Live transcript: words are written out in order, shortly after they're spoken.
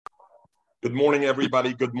Good morning,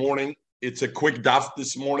 everybody. Good morning. It's a quick daf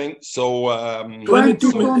this morning. So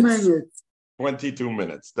 22 minutes. 22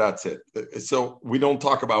 minutes. That's it. So we don't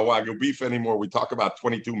talk about Wagyu beef anymore. We talk about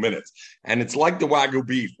 22 minutes. And it's like the Wagyu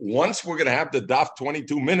beef. Once we're going to have the daf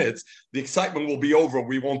 22 minutes, the excitement will be over.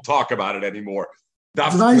 We won't talk about it anymore.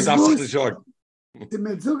 Daf,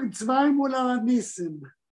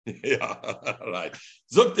 yeah, right.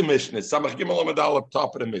 Zog the Mishnah. Samach Gimel Amadal up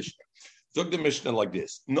top of the Mishnah. Zog the Mishnah like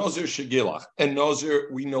this. Nazir Shegilach. And Nazir,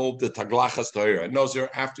 we know the Taglachas Torah. Nazir,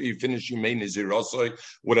 after you finish Yemei Nazirosoi,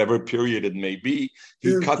 whatever period it may be,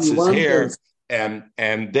 he cuts his hair and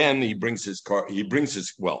then he brings his carbon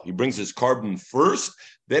first,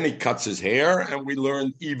 then he cuts his hair, and we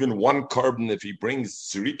learned even one carbon, if he brings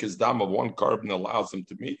Sirikas Dam of one carbon, allows him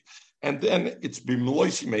to meet. And then it's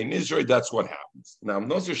Bimlois Yemei Nizrei, that's what happens. Now,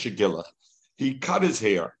 Nazir Shegilach, he cut his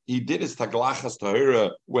hair. He did his taglachas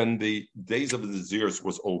tahira when the days of the Nazirs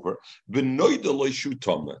was over.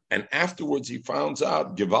 And afterwards he found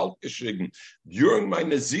out, during my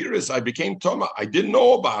Naziris, I became Toma. I didn't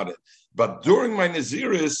know about it. But during my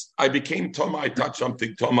Naziris, I became Toma. I touched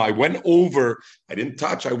something Toma. I went over. I didn't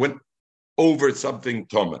touch. I went over something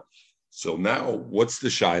Toma. So now, what's the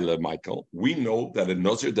shaila, Michael? We know that a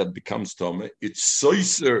Nazir that becomes Toma, it's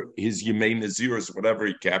soiser his Yemei Naziris, whatever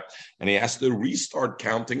he kept, and he has to restart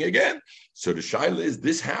counting again. So the shaila is,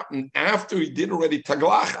 this happened after he did already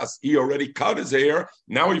taglachas. He already cut his hair.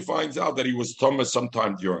 Now he finds out that he was Toma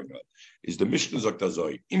sometime during it. Is the Mishnah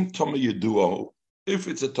Zaktazoi, im Toma Yedua, if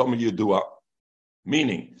it's a Toma Yedua,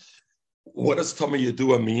 meaning, what does Tama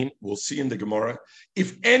Yedua mean? We'll see in the Gemara.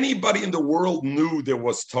 If anybody in the world knew there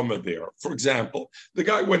was Tama there, for example, the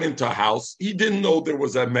guy went into a house, he didn't know there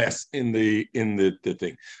was a mess in the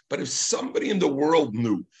thing. But if somebody in the world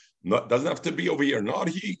knew, doesn't have to be over here, not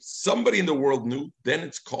he, somebody in the world knew, then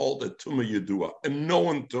it's called a Tuma Yedua, a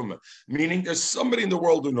known Tuma, meaning there's somebody in the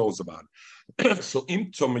world who knows about it. So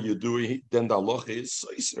im Tuma Yedua, then the halacha is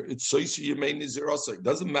Soiser. It's Soiser Yemei Nizirasa. It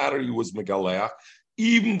doesn't matter he was Megaleach,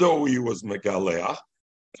 even though he was Megaleach,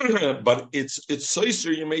 but it's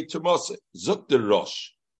Soiser Yemei Tumase. Zuk the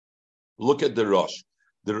Rosh. Look at the Rosh.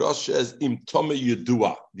 The Rosh says im Toma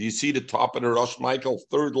Yedua. Do you see the top of the Rosh, Michael?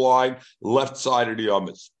 Third line, left side of the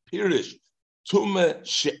Amos. Pirish. Tuma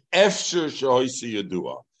she'efsher she'hoisi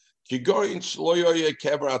Yedua. Kigorin shloyoye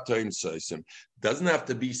kever atoim soisim. Doesn't have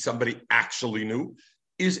to be somebody actually knew.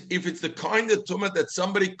 Is if it's the kind of Tuma that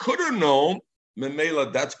somebody could have known,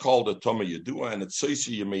 Memela, that's called a Toma Yedua, and it's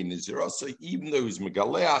Soisi Yemei Naziros. So even though he's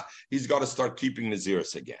Megaleach, he's got to start keeping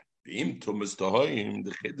Naziros again. The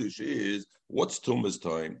Chiddush is, what's Tumas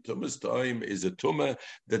time? Tumas time is a Tuma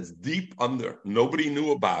that's deep under. Nobody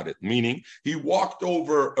knew about it, meaning he walked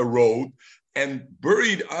over a road and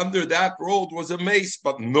buried under that road was a mace,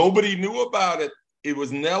 but nobody knew about it. It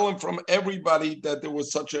was knowing from everybody that there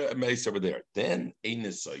was such a mace over there. Then ain't a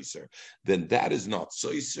soiser. Then that is not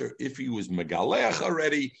soiser. If he was megaleach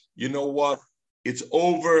already, you know what? It's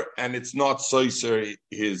over and it's not soiser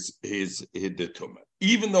his tumah.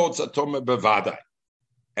 Even though it's a tumah bevadai.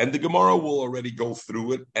 And the Gemara will already go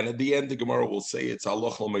through it. And at the end, the Gemara will say it's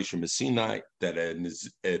Allah Moshe Messinai, that a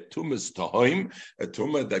tumah's tahoim, a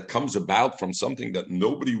tumah that comes about from something that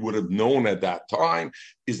nobody would have known at that time,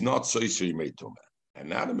 is not soiser yemei tumah. And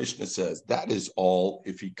now the Mishnah says that is all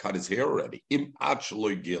if he cut his hair already.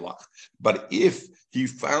 But if he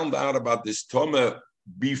found out about this tumah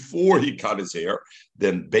before he cut his hair,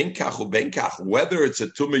 then benkach or benkach, whether it's a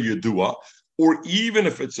tumah yedua or even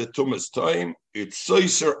if it's a tumas time, it's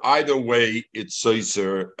soiser. Either way, it's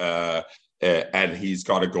soiser, and he's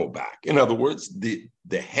got to go back. In other words, the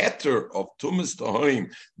heter of tumas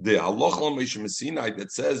tahim, the halacha Moshe Messinai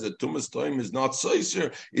that says that tumas tahim is not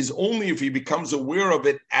soiser, is only if he becomes aware of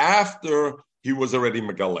it after he was already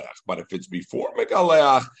megaleach. But if it's before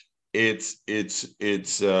megaleach, it's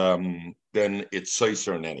then it's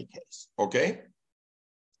soiser in any case. Okay.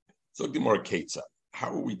 So Gemara Ketzah. How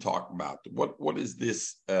are we talking about? What is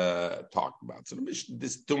this talking about? So the Mishnah,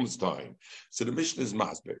 this Tum's time. So the Mishnah is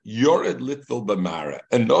Masber. Yored Little Bamara.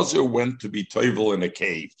 And Nazir went to be toivel in a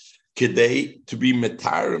cave. Kedei, to be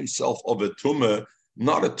metar himself of a tumah,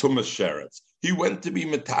 not a tumah sheretz. He went to be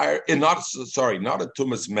metar, not a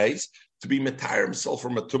tumah's mace, to be metar himself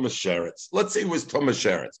from a tumas sheretz. Let's say it was tumas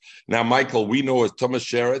sheretz. Now, Michael, we know as tumas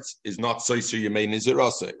sheretz is not soiser yemei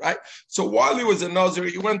nizirase, right? So while he was a nazir,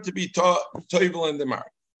 he went to be toivel in the mar.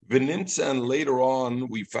 V'nimtza, and later on,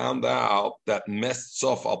 we found out that mes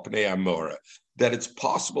sof al pnei amora, that it's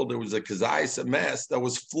possible there was a kazayas mess that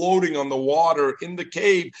was floating on the water in the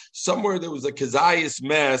cave. Somewhere there was a kazayas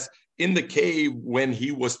mess in the cave when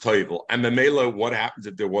he was toivel. And Memela, what happens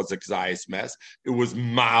if there was a kazayas mess? It was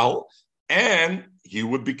mal. and he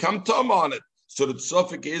would become Tom on it. So the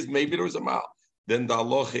tzofik is maybe there was a mal. Then the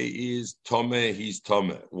halacha is Tomeh, he's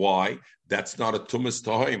Tomeh. Why? That's not a tumas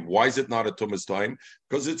time. Why is it not a tumas time?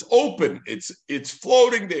 Because it's open. It's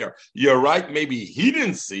floating there. You're right. Maybe he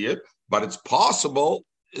didn't see it, but it's possible.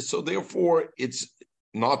 So therefore, it's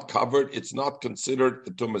not covered. It's not considered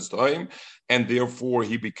a tumas time, and therefore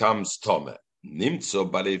he becomes Tomeh. Nimtzo,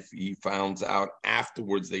 but if he found out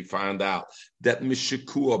afterwards, they found out that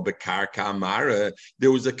Mishakua Bekarka Amara,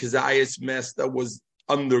 there was a Kazayas mess that was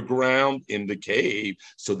underground in the cave.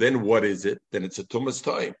 So then what is it? Then it's a tumas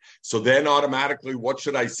time. So then automatically, what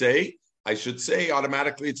should I say? I should say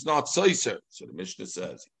automatically it's not soiser. So the Mishnah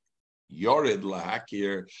says, Yored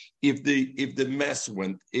lahakir, if the mess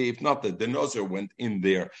went, if not the Nazir went in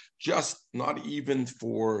there, just not even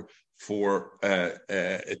for tumas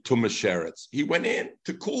sheretz. He went in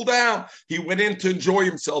to cool down. He went in to enjoy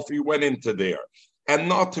himself. He went into there. And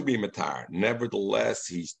not to be matar. Nevertheless,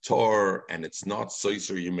 he's tor, and it's not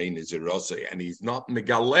soiser yemei nizirose, and he's not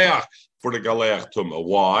megaleach for the galeach tumah.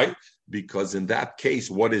 Why? Because in that case,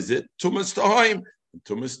 what is it? Tumas tahaim.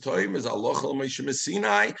 Tumas tahaim is aloch al meishim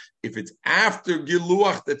Sinai. If it's after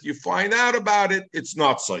giluach that you find out about it, it's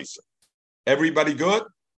not soiser. Everybody good?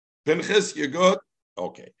 Pinchas, you good?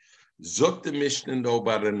 Okay. Zuk the Mishnah know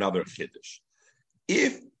about another chiddush.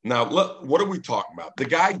 Now, look, what are we talking about? The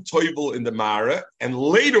guy toivel in the Mara, and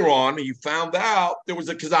later on he found out there was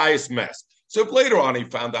a Kazayas mess. So if later on he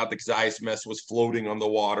found out the Kazayas mess was floating on the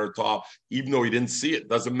water top, even though he didn't see it,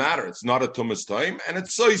 doesn't matter. It's not a tumas time, and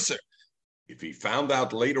it's soiser. If he found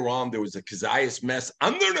out later on there was a Kazayas mess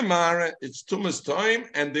under the Mara, it's tumas time,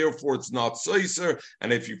 and therefore it's not soiser.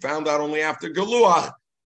 And if you found out only after Galuach,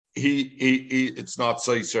 it's not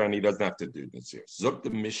soiser, and he doesn't have to do this here. Zok the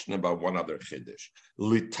Mishnah about one other chiddush.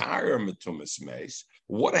 Litara metumas meis.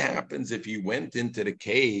 What happens if he went into the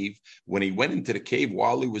cave? When he went into the cave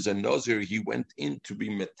while he was a Nazir, he went in to be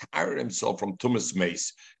metar himself from tumas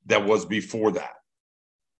meis that was before that.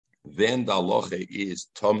 Then the halacha is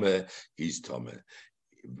tomeh, he's tomeh.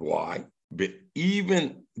 Why? But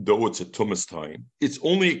even though it's a tumas time, it's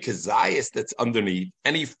only a kazayas that's underneath,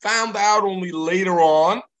 and he found out only later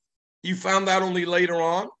on.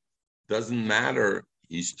 Doesn't matter.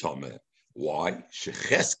 He's tomeh. Why?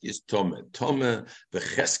 Shechesk is tomeh. Tomeh, the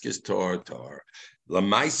chesk is tar.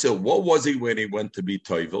 Lamaisa, what was he when he went to be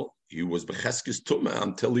toivel? He was becheskes tumah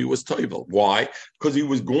until he was toivel. Why? Because he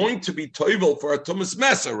was going to be toivel for a tumas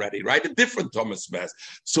mess already, right? A different tumas mess.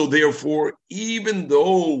 So therefore, even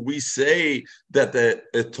though we say that the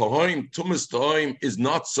tumas time is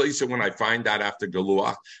not soiser when I find that after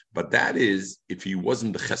galuach, but that is if he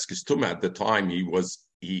wasn't becheskes tumah at the time, he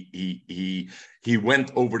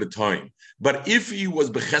went over the time. But if he was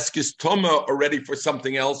becheskes toma already for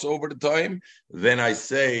something else over the time, then I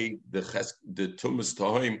say the tumas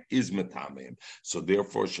time is metamim. So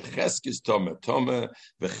therefore, shecheskes toma,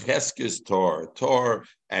 becheskes tor,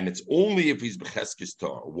 and it's only if he's becheskes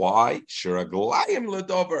tor. Why? Shiraglayim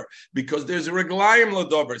ladover, because there's a reglayim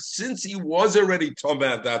ladover. Since he was already toma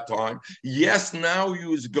at that time, yes, now he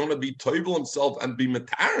was going to be toivel himself and be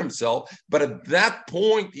metar himself, but at that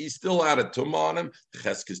point he still had a tuma on him.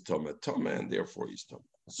 Cheskes toma, and therefore he's toma.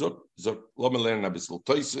 So let me learn a bit of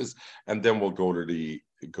Tosis, and then we'll go to the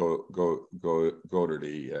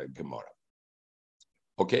Gemara.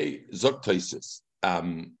 Okay, Zok Tosis.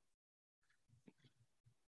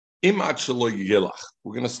 Imat shaloi gilach.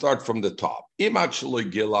 We're going to start from the top. Imat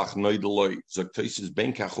shaloi gilach noideloi zaktosis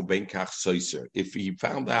benkach u benkach soiser. If he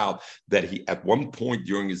found out that he at one point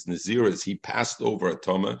during his naziris he passed over a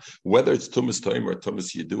tuma, whether it's tumas time or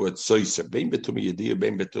tumas yedua, it's soiser. Ben betuma yedia,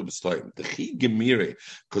 ben betumas time. The chi gemire.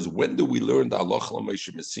 Because when do we learn the Allah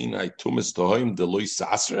l'meishem mesinai tumas time deloi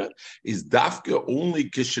sasra is dafka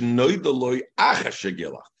only kishenoi achas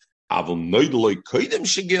shegilach.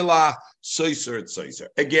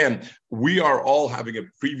 Again, we are all having a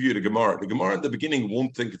preview to Gemara. The Gemara in the beginning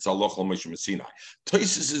won't think it's Allah al Sinai.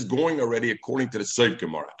 Tosis is going already according to the Seif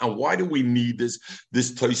Gemara. And why do we need this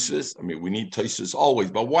Tosis? I mean, we need Tosis always,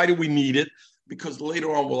 but why do we need it? Because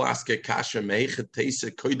later on we'll ask a kasha, how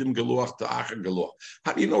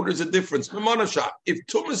do you know there's a difference? If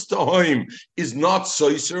tumas tahaim is not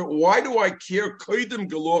soiser, why do I care koidim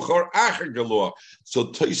galuach or acher galuach? So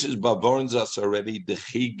Tosis bavarns us already. The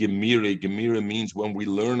chi gemira means when we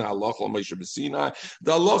learn Allah l'meishem Sinai.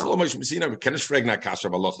 The Allah l'meishem Sinai we can't fregna kasha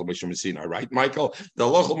of Allah l'meishem Sinai, right, Michael? The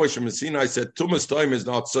Allah l'meishem Sinai said tumas tahaim is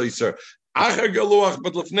not soiser, acher galuach,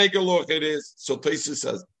 but lefnei galuach it is. So Tosis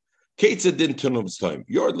says. Ketzad din tumas time.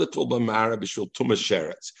 You're little b'mara b'shul tumas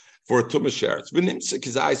sheretz. for a Tumas Sheretz.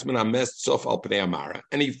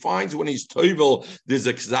 And he finds when he's toivel, there's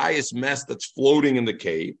a kzayis mess that's floating in the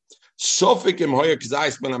cave.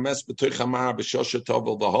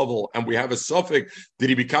 And we have a suffix, did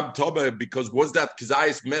he become Toba because was that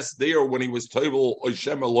kzayis mess there when he was toivel?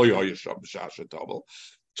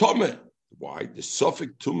 Tome. Why? The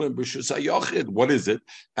suffix Tuma b'shus hayachid. What is it?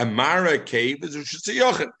 A Mara cave is a shus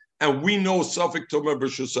hayachid. And we know suffix Tuma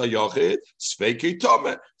b'shus hayachid, sveke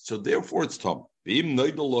Tome. So therefore it's Tome. If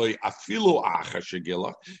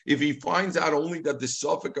he finds out only that the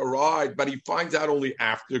suffix arrived, but he finds out only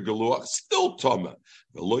after Geluach, still Tome.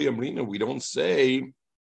 We don't say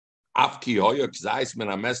the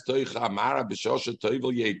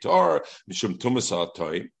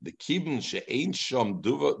kibben she'ain sham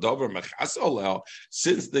dover mechas olel,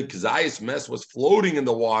 since the kzayis mess was floating in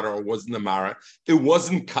the water or was in the mara, it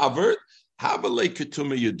wasn't covered. Have a lake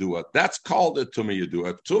tuma yedua. That's called a tuma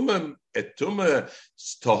yedua. A tuma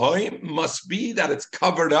tohim must be that it's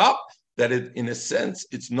covered up, that it, in a sense,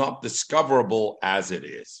 it's not discoverable as it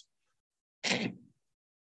is.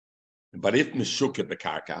 But if Meshukah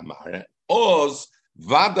Bekarka Amare, Oz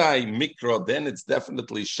Vadai Mikra, then it's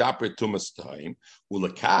definitely Shaper Tumas time,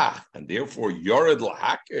 Ulakach, and therefore Yored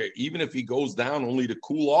Lahaker, even if he goes down only to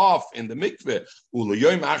cool off in the mikveh,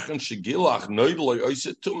 Ulayoim Achan Shigilach, Noidloy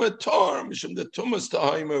Oiset Tumat Tar, Mishum the Tumas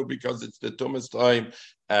time, because it's the Tumas time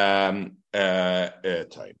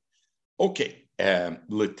time. Okay,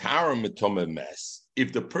 Letara Mitoma Mess.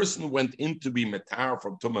 If the person went in to be metar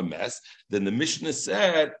from Tumah Mes, then the Mishnah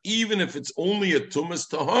said, even if it's only a Tumas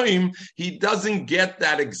Tahaim, he doesn't get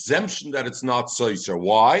that exemption that it's not Soiser.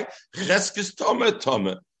 Why? Cheskes Tumah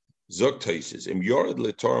Tumah. Zok Taisis, Im Yored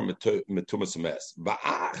Letor Metumas Mes.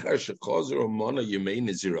 Ba'achar Shechozer Umana Yemei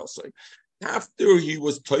Nazir Osai. After he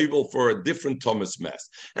was toivel for a different Tumas Mes.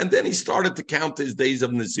 And then he started to count his days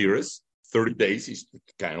of Naziris. 30 days, he's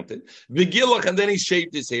counted. Vigilach, and then he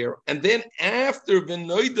shaved his hair. And then after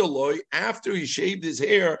Vinoidaloi, after he shaved his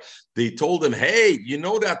hair, they told him, hey, you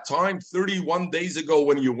know that time 31 days ago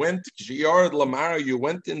when you went to Shiyard Lamara, you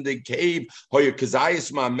went in the cave, Hoya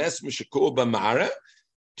Kazayas Mames Mishakur Bamara,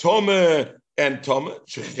 Tome and Tome.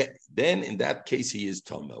 Then in that case, he is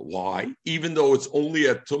Tome. Why? Even though it's only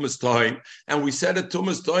at Tumas time, and we said at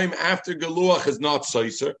Tumas time after Galuach is not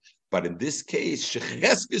Seiser. But in this case,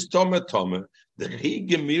 Shecheskes Tome Tome, the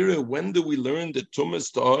Gemira, when do we learn the Tumas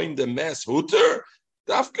Ta'im, the Mes Huter?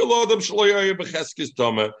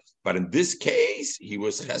 But in this case, he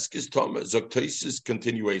was Cheskes Tome, Zoktesis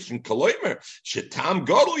continuation, Kaloimer, Shetam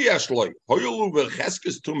Godel Yeshloi, Hoyolu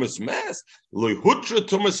Cheskes Tumas Mes, Loi Hutra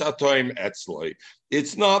Tumas Atoim Etzloi.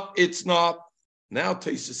 It's not. Now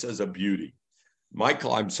Tesis says a beauty.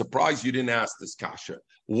 Michael, I'm surprised you didn't ask this kasha.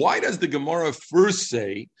 Why does the Gemara first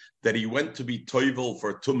say that he went to be toivel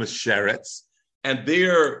for Tumas Sheretz, and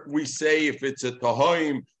there we say if it's a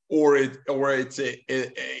tahaim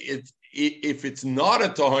if it's not a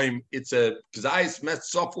tahaim, it's a kzayis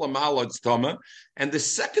mes sofla malo, it's tama. And the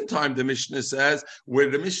second time the Mishnah says, where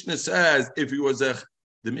the Mishnah says if he was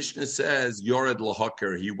the Mishnah says Yored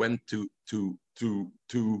Lahaker, he went to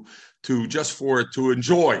just for to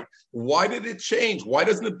enjoy. Why did it change? Why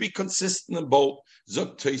doesn't it be consistent in both?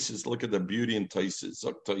 Zok Taisis, look at the beauty in Taisis.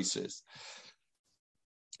 Zok Taisis.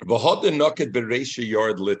 V'hoden noket bereisha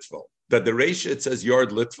Yard Litval. That the Reisha, it says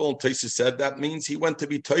Yard Litval, and Taisis said that means he went to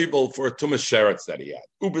be toivel for a Tumas Sheretz that he had.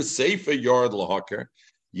 Ubeseifa Yard Lahaker.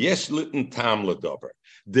 Yesh litten tam ladover.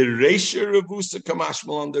 The Reisha revusa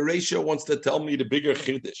kamashmalan. The Reisha wants to tell me the bigger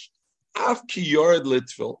chiddush.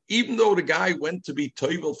 Even though the guy went to be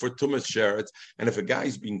toivel for Tumas Sheretz, and if a guy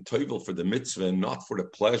is being toivel for the mitzvah and not for the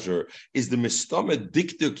pleasure, is the mistama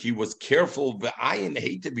dikduk, he was careful, v'ayin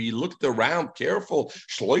hated, he looked around careful,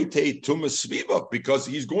 shloite Tumas sviva, because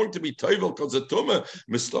he's going to be toivel because of Tumah,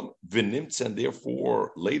 mistama v'nimtz, and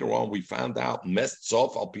therefore later on we found out mest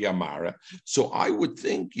sof al piyamara. So I would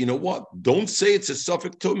think, you know what, don't say it's a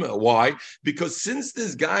suffix Tumah. Why? Because since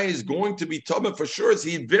this guy is going to be Tumah for sure,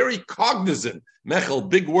 he's very cognizant, Mechel,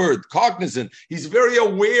 big word, cognizant. He's very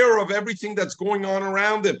aware of everything that's going on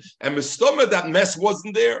around him. And Mistoma, that mess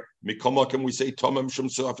wasn't there. Mikoma, can we say Tomam Shum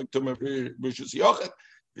Safik Tumah Rishus Yochet?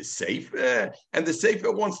 The Sefer, and the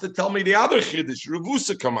Sefer wants to tell me the other Chiddush,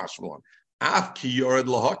 Revusa Kamashmalon. Afki Yored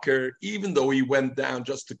Lahaker, even though he went down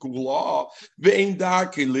just to cool off, Vein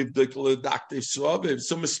Dark, he lived the Daktiv Swaviv.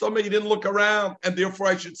 So Mistoma, he didn't look around, and therefore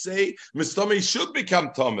I should say Mistoma should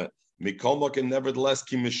become Tomah. And nevertheless,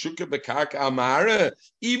 even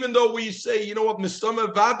though we say, you know what,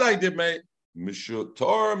 Mistama Vadai did me,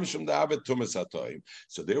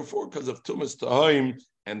 so therefore, because of Tumas Tahim,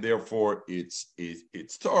 and therefore it's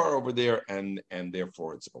tar over there, and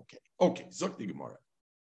therefore it's okay. Okay, Zok the Gemara.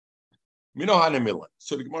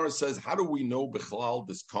 So the Gemara says, how do we know Bichlal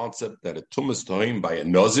this concept that a tumas toim by a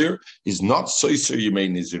nazir is not soiser yemei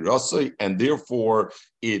nizirasai, and therefore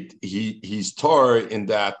he's tar in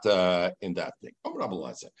that thing.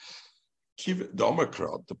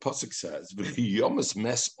 The pasuk says, "V'chiyomas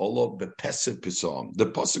mes olav bepesed pisam." The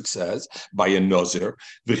pasuk says by a nazir,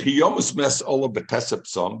 "V'chiyomas mes olav bepesed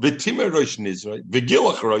pisam." V'timer rosh nizrei,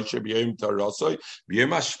 v'gilach rosh b'yom tarasai, b'yom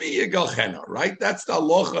hashviya galchena. Right? That's the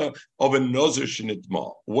halacha of a nazir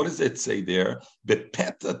shenitma. What does it say there?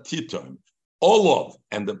 Bepeta titom olav,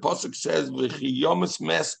 and the pasuk says, "V'chiyomas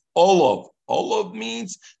mes olav." Olav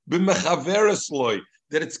means b'mechaveres loy,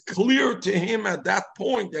 that it's clear to him at that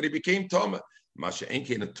point that he became Tama. Masha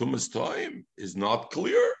Enkein, a Tumas time is not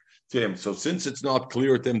clear to him. So since it's not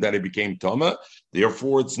clear to him that he became Tama,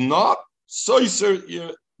 therefore it's not Soiser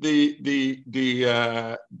the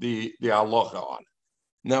halacha on it.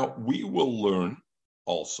 Now we will learn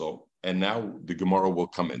also, and now the Gemara will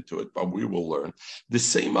come into it, but we will learn the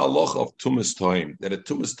same halacha of Tumas Toim, that a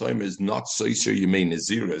Tumas Toim is not Soiser Yemei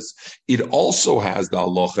Naziris. It also has the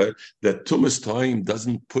halacha that Tumas Toim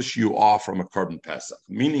doesn't push you off from a Korban Pesach.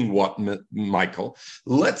 Meaning what, Michael?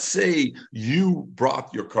 Let's say you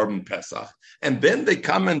brought your Korban Pesach, and then they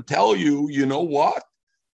come and tell you, you know what?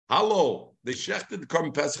 Hello, they shechted the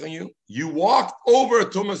Korban Pesach on you. You walked over a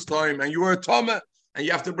Tumas Toim, and you were a Tama, and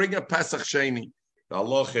you have to bring a Pesach Sheni. The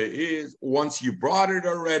halacha is, once you brought it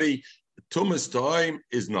already, Tumas Toim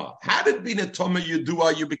is not. Had it been a Tama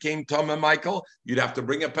Yudua, you became Tama, Michael, you'd have to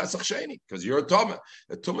bring a Pesach Sheni, because you're a Tama.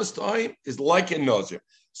 A Tumas Toim is like a Nazir.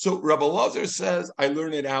 So Rabbi Lazar says, I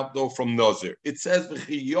learn it out, though, from Nazir. It says,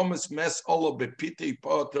 V'chiyomas mes olav bepitei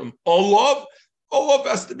patim olav. Olav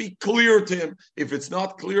has to be clear to him. If it's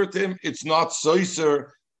not clear to him, it's not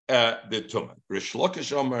Soiser the Tuma. Rish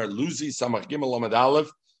Lakish Amar, Luzi, Samach Gimel Amad Aleph,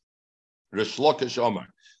 Rish Lakish Omar.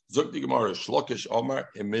 Zok the Gemara, Rish Lakish Omar,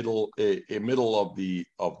 in middle of the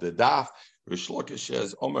daf. Rish Lakish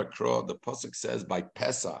says, Omar Kra, the pasuk says by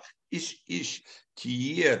Pesach, Ish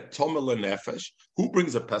Kiyeh Tomel Nefesh. Who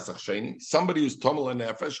brings a Pesach Sheni? Somebody who's Tomel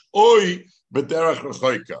Nefesh, Oy B'derech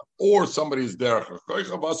Rechoika, or somebody who's Derech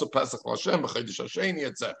Rechoika, Vasa Pesach Lashem, B'chedesh Hasheni,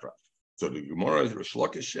 etc. So the Gemara, Rish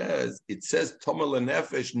Lakish says, it says Tomel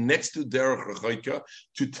Nefesh next to Derech Rechoika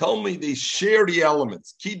to tell me they share the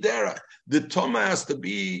elements. Ki Derech. The Toma has to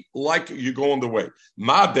be like you're going the way.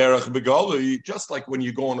 Ma Derech Begali, just like when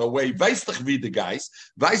you're going away. Weistach wie the guys.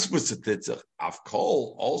 Weis v'setitzach.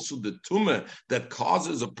 Avkol, also the Tuma that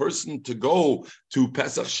causes a person to go to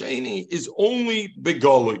Pesach Sheni is only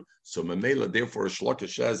Begali. So Mamela, therefore,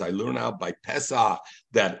 Shlakish says, I learn out by Pesach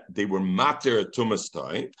that they were matir at Tumas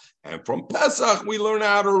time, and from Pesach we learn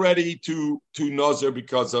out already to Nazir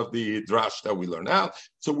because of the drash that we learn out.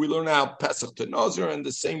 So we learn out Pesach to Nazir, and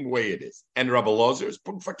the same way it is. And Rabbi Lazar is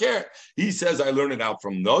Pum Fakir. He says, I learn it out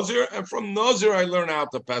from Nazir, and from Nazir I learn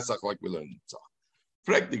out to Pesach like we learn in Tzach.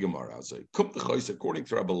 According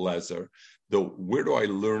to Rabbi Lezer, where do I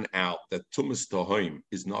learn out that Tumas Tohaim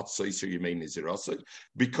is not Soiser Yemei Nizirasai?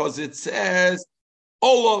 Because it says,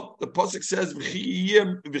 Olav, the pasuk says,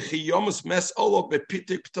 V'chiyomas mes olav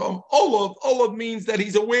bepitei p'tom. Olav means that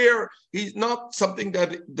he's aware. He's not something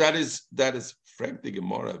that is frank the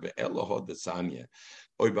Gemara ve'elohod desanya.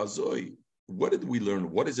 Oy bazoi. What did we learn?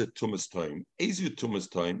 What is a Tumas time? Ezu Tumas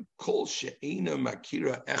time? Kol she'ena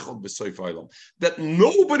makira echad b'soif ha'olam. That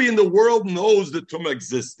nobody in the world knows that Tumah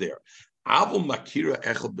exists there. Avol makira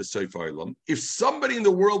echad b'soif ha'olam. If somebody in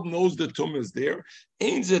the world knows that Tumah is there,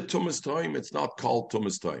 ain't it Tumas time? It's not called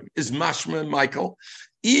Tumas time. Is mashma, Michael?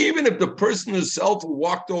 Even if the person himself who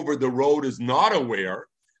walked over the road is not aware,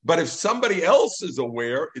 but if somebody else is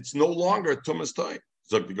aware, it's no longer Tumas time.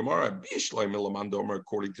 Zog the Gemara,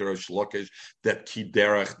 according to Rish Lakish, that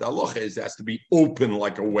kiderech the halacha has to be open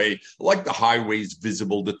like a way, like the highway is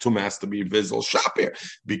visible. The tum has to be visible. Shapir,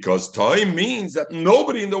 because time means that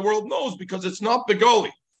nobody in the world knows because it's not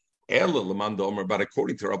begoli. But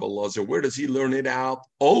according to Rabbi Lazar, where does he learn it out?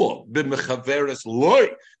 That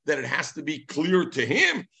it has to be clear to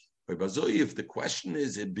him. If the question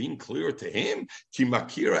is it being clear to him,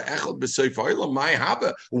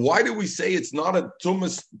 why do we say it's not a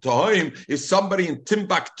tumas time if somebody in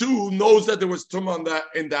Timbuktu knows that there was tumah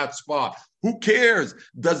in that spot? Who cares?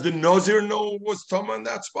 Does the Nazir know it was tumah in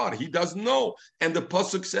that spot? He doesn't know. And the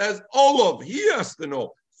pasuk says, Olav, he has to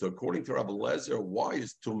know. So according to Rabbi Lezer, why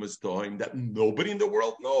is Tumas Toim that nobody in the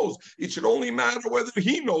world knows? It should only matter whether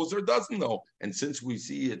he knows or doesn't know. And since we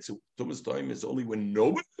see it's Tumas Toim is only when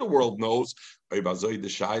nobody in the world knows, the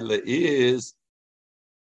Shaila is,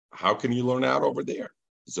 how can you learn out over there?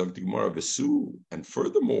 Zog the Gemara Vesu, and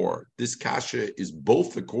furthermore, this kasha is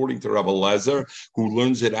both according to Rabbi Lezer, who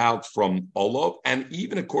learns it out from Olav, and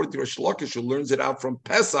even according to Rish Lakish, who learns it out from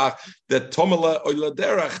Pesach, that Tomala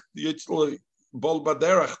Oyladerach, Yitzla Bol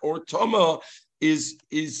Baderach, or Toma is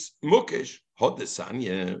Mukish.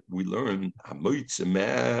 Hodesanya, we learn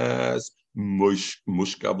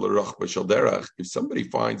if somebody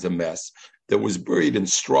finds a mess that was buried in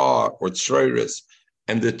straw or tsreiris,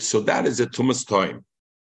 and so that is a tumas time.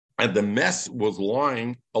 And the mess was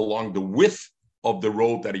lying along the width of the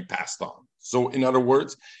road that he passed on. So, in other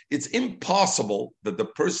words, it's impossible that the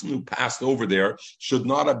person who passed over there should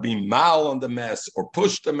not have been mal on the mess or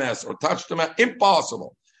pushed the mess or touched the mess.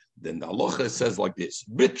 Impossible. Then the halacha says like this: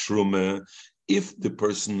 Bitruma, if the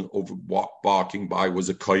person walking by was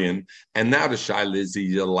a kohen, and now the shaila is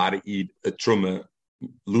he's allowed to eat a truma.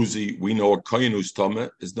 Luzi, we know a kohen who's tumah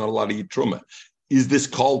is not allowed to eat truma. Is this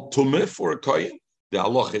called tumah for a kohen? The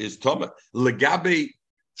halacha is tumah. Legabe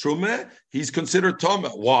truma, he's considered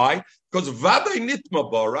tumah. Why? Because vaday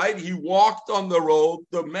nitmaba, right? He walked on the road.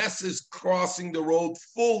 The mess is crossing the road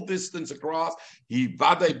full distance across. He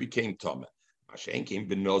vaday became tumah. Mashenkim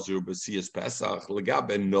ben Nazir b'siyas Pesach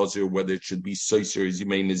legabe Nazir, whether it should be soiser as you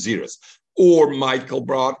may naziris, or Michael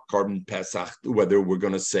brought carbon Pesach, whether we're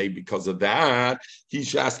going to say because of that he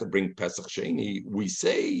has to bring Pesach Sheni. We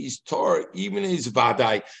say he's tar even his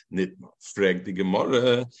vadai nitma. Frag the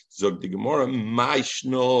Gemara, zog the Gemara,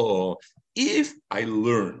 maishno. If I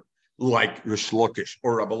learn like Rish Lakish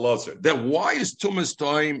or Rabbi Lazar, then why is Tumas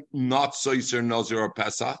time not soiser Nazir or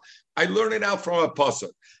Pesach? I learn it out from a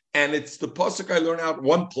pasuk. And it's the pasuk I learn out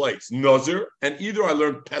one place, Nazir, and either I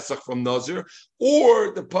learn Pesach from Nazir,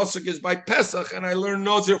 or the pasuk is by Pesach, and I learn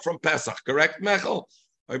Nazir from Pesach. Correct, Mechel?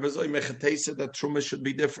 That truma should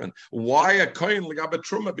be different. Why a kohen legabe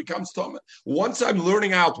truma becomes tama? Once I'm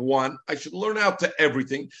learning out one, I should learn out to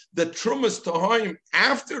everything. The trumas tahaim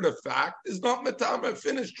after the fact is not matama.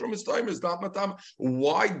 Finished trumas tahaim is not matama.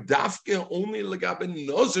 Why dafke only legabe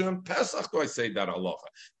nazir and pesach do I say that halacha?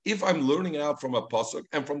 If I'm learning out from a pasuk,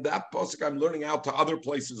 and from that pasuk I'm learning out to other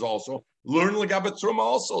places also, learn legabe truma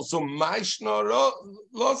also. So maishna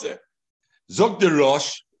lozer zog the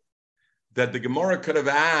rosh. That the Gemara could have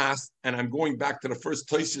asked, and I'm going back to the first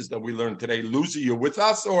places that we learned today. Lucy, you're with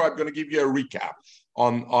us, or I'm going to give you a recap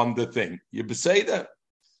on the thing. You say that?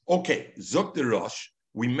 Okay, Zok the Rosh,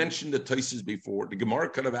 we mentioned the Toises before. The Gemara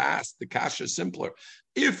could have asked, the Kasha is simpler.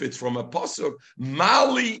 If it's from a pasuk,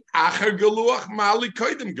 Mali Acher Galuach, Mali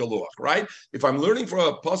Koidim Galuach, right? If I'm learning from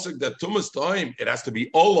a pasuk that Tumas time, it has to be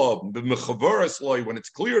Olav, Mechaveras Loi, when it's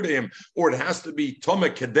clear to him, or it has to be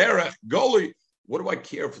Toma Kederach, Goli. What do I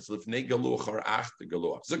care if it's lifnei galuach or after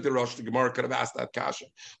galuach? Zog the Rosh, the Gemara could have asked that kasha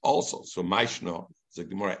also. So Maishno, Zog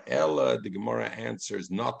the Gemara, Ella, the Gemara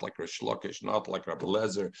answers not like Rish Lakish, not like Rabbi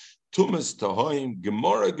Lezer. Tumas tahoim,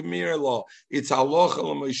 Gemara Gemir law. It's halacha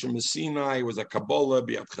l'Moshe Messinai. It was a Kabbalah,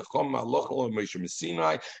 biat chacham halacha l'Moshe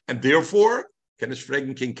Messinai, and therefore, kenish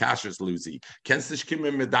fragen king kashas luzi. Kennst dich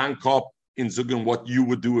kimmer medan kop in Zugan what you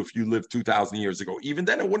would do if you lived 2,000 years ago. Even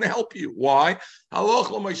then, it wouldn't help you. Why? Halach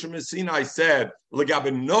l'Moshe Messinai said,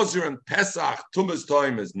 L'gabe Nazir and Pesach, Tumas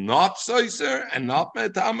time is not soiser and not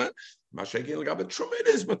metame. Mashaki l'gabe Truma, it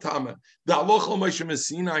is metame. The halach l'Moshe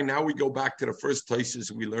Messinai, now we go back to the first places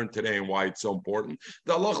we learned today and why it's so important.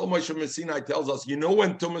 The halach l'Moshe Messinai tells us, you know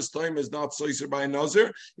when Tumas time is not soiser by a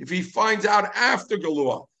Nazir? If he finds out after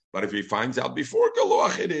Galuah. But if he finds out before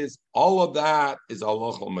Galuach, it is. All of that is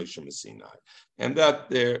Allah Moshe Messinai. And that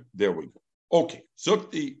there we go. Okay.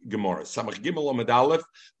 Zukti Gemara. Samach Gimel Amud Aleph.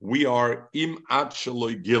 We are im ad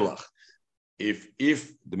shaloi gilach. If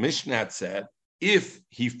the Mishnah had said, if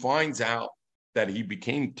he finds out that he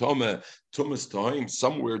became Tumas Tohim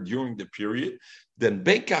somewhere during the period, then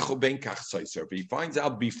benkach or benkach soiser. If he finds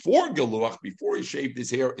out before Galuach, before he shaved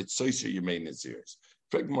his hair, it's soiser Yemei Naziris.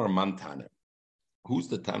 Fregmar Mantana. Who's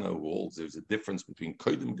the Tana who holds there's a difference between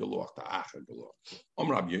Kodim Galuach to Acher Galuach?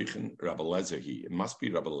 Rabbi Yechon, Rabbi Lezer, it must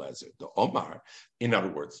be Rabbi Lezer. The Omar, in other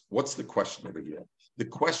words, what's the question over here? The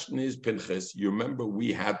question is, Pinchas, you remember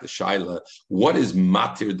we had the Shaila, what is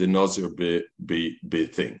Matir the Nazir be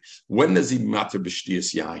thing? When does he Matir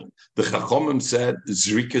b'shtiyas yain? The Chachomim said,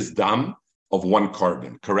 Zrikas dam of one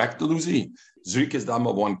carbon, correct, Luzi? Zrikas dam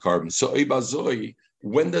of one carbon. So Ibazoi,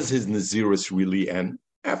 when does his Naziris really end?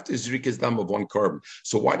 After Zrikas dam of one carbon.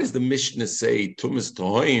 So why does the Mishnah say Tumas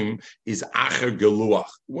Tohim is Acher Galuach?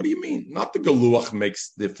 What do you mean? Not the Galuach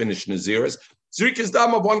makes the finished Naziris. Zrikas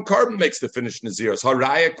dam of one carbon makes the finished Naziris.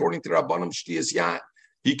 Haraya, according to Rabbanim Shtiyas Yat,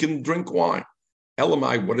 he can drink wine.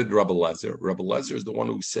 Elamai, what did Rabbi Lezer? Rabbi Lezer is the one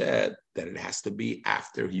who said that it has to be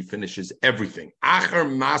after he finishes everything. Acher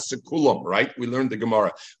masekulam, right? We learned the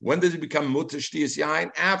Gemara. When does he become mutar shtiyas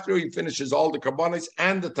yain? After he finishes all the karbanis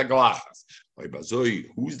and the taglachas.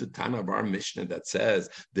 Who's the Tana of our Mishnah that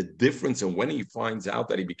says the difference in when he finds out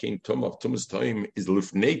that he became tum of tumas toim is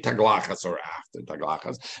lifnei taglachas or after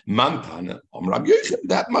taglachas? Mantana Rabbi Yochanan.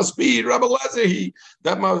 That must be Rabbi Lezer.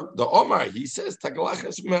 The Omar, he says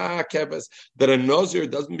taglachas ma'akeves, that a Nazir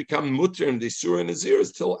doesn't become mutter in the Surah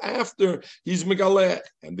Naziris till after he's megalech,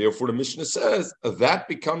 and therefore the Mishnah says that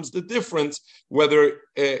becomes the difference whether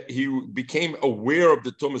he became aware of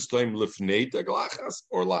the tumas toim lifnei taglachas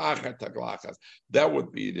or la'achar taglachas. That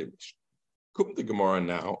would be the Mishnah. Come the Gemara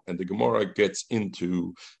now, and the Gemara gets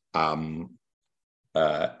into a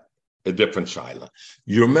different shaila.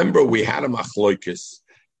 You remember we had a machloikis,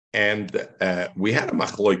 and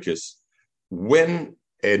when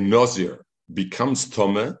a Nazir becomes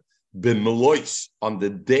Tomeh b'melois on the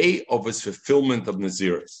day of his fulfillment of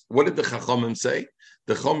Naziris. What did the Chachamim say?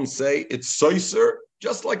 The Chachamim say it's soiser,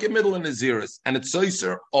 just like a middle of Naziris, and it's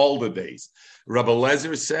soiser all the days. Rabbi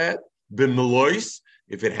Lezer said, b'melois,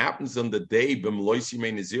 if it happens on the day, b'melois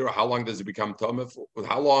yimei Nazir, how long does it become Tomeh for?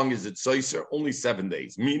 How long is it soiser? Only 7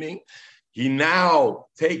 days, meaning he now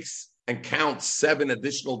takes and counts 7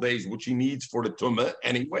 additional days, which he needs for the Tumah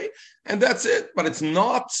anyway, and that's it. But it's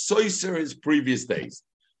not soiser his previous days.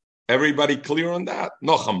 Everybody clear on that?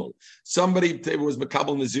 Nochamul. Somebody was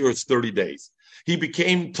Makabal Nazir, it's 30 days. He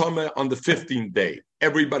became Tumah on the 15th day.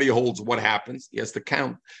 Everybody holds what happens. He has to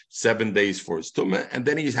count 7 days for his Tumah, and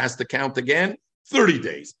then he has to count again 30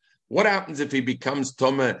 days. What happens if he becomes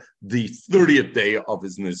Tomeh the 30th day of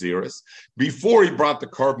his Naziris, before he brought the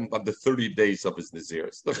carbon of the 30 days of his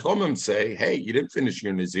Naziris? The Chomim say, hey, you didn't finish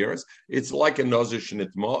your Naziris. It's like a Nazir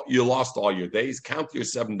Shnitma. You lost all your days. Count your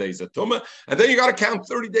 7 days of Tomeh, and then you got to count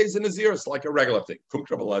 30 days of Naziris, like a regular thing.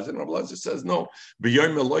 Rabbi Lezer says, no.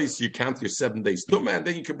 B'yom Elois, you count your 7 days Tomeh, and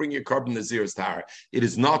then you can bring your carbon Naziris Tahar. It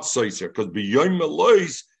is not Soiser, because B'yom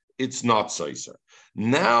Elois, it's not Soiser.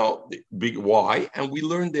 Now, big why? And we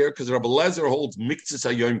learned there because Rabbi Lezer holds Miktzas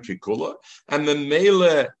Hayom Kikula, and the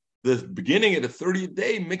Mele, the beginning of the 30th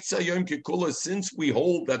day, Miktzas Hayom Kikula, since we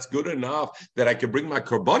hold that's good enough that I can bring my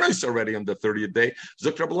korbanos already on the 30th day,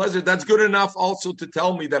 Zok Rabbi Lezer, that's good enough also to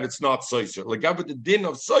tell me that it's not Soiser. Like with the din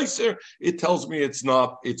of Soiser, it tells me it's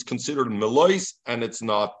not, it's considered Melois and it's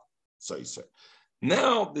not Soiser.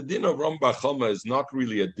 Now, the din of Rambam Chama is not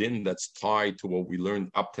really a din that's tied to what we learned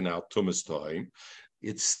up to now, Tumas Toim.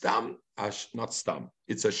 It's stam, not stam.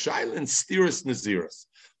 It's a shailin stiris naziris.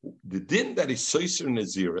 The din that is soiser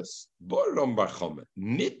naziris, bar Rambam Chama,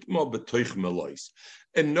 nitma betoich melois.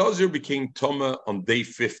 And Nazir became Tomeh on day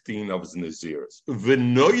 15 of his naziris.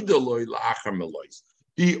 V'noidaloi la'achar melois.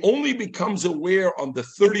 He only becomes aware on the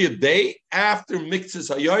 30th day after Miktzas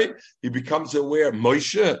Hayom. He becomes aware,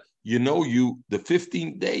 Moshe, you know, the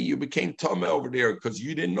 15th day you became Tomeh over there because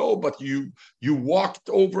you didn't know, but you walked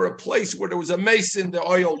over a place where there was a mace in the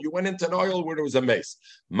oil. You went into an oil where there was a mace.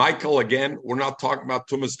 Michael, again, we're not talking about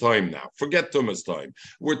Tumas time now. Forget Tumas time.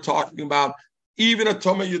 We're talking about even a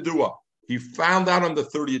Tomeh Yedua. He found out on the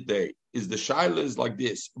 30th day. Is the shaila is like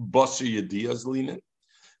this? Basar Yediyas linen,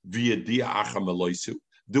 v'Yediya Acham Eloisu.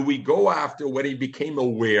 Do we go after when he became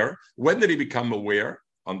aware? When did he become aware?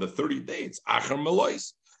 On the 30th day. It's Acham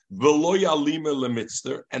Elois.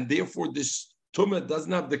 And therefore this Tumah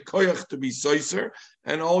doesn't have the koyach to be soiser,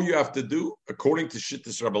 and all you have to do, according to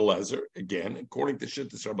Shittas Rabbi Lezer,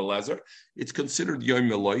 it's considered Yom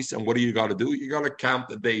Elois, and what do you got to do? You got to count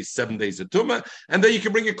the days, 7 days of Tumah, and then you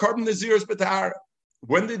can bring your carbon Naziris B'Tahara.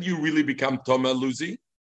 When did you really become Tumah, Luzi?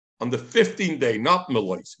 On the 15th day, not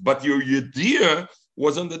Melois, but your Yediyah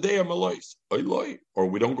was on the day of Melois, or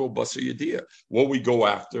we don't go Basar Yediyah. What we go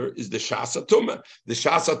after is the Shasa Tumah. The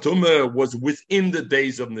Shasa Tumah was within the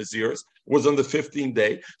days of Naziris, was on the 15th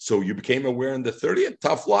day, so you became aware on the 30th,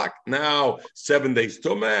 tough luck. Now, 7 days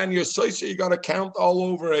Tumah, and your Soisa, you got to count all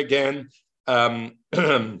over again,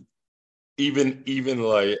 even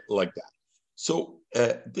like that. So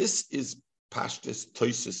this is Pashtus,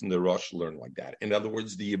 Toisus, and the Rosh learn like that. In other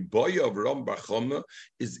words, the Yeboya of Rambam Chama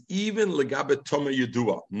is even Legabe Tomeh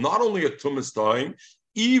Yedua. Not only a Tumas time,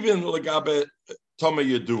 even Legabe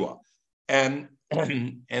Tomeh Yedua. And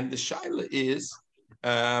the Shaila is,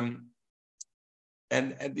 and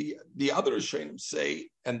the other Rishonim say,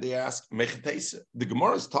 and they ask, Mechetesa. The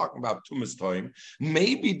Gemara is talking about Tumas time.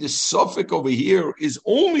 Maybe the suffix over here is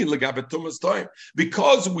only Legabe Tumas time,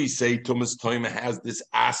 because we say Tumas time has this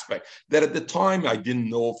aspect that at the time I didn't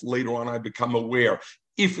know, if later on I become aware.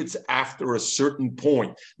 If it's after a certain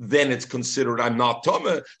point, then it's considered I'm not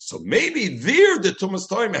Tumah. So maybe there the Tumas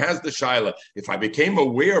time has the Shaila. If I became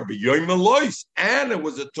aware b'yoyim Elois and it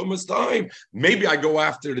was a Tumas time, maybe I go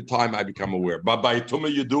after the time I become aware. But by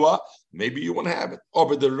Tumah Yedua, maybe you won't have it. Or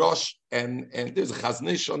by the Rosh, and there's a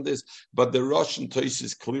Chaznish on this, but the Rosh and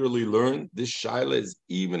Tosis clearly learn this Shaila is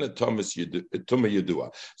even a Tumah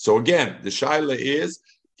Yedua. So again, the Shaila is,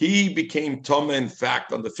 he became Tumah, in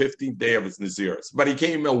fact, on the 15th day of his Naziris, but he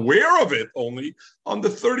became aware of it only on the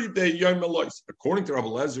 30th day Yom Elois. According to Rabbi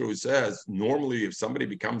Lezer, who says normally if somebody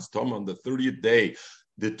becomes Tumah on the 30th day,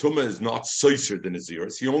 the Tumah is not soiser than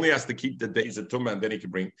Naziris. He only has to keep the days of Tumah and then he can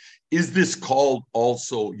bring. Is this called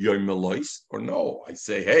also Yom Elois or no? I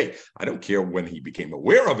say, hey, I don't care when he became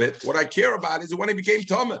aware of it. What I care about is when he became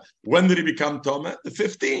Tumah. When did he become Tumah? The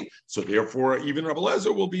 15th. So therefore, even Rabbi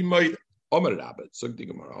Lezer will be made. You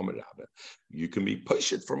can be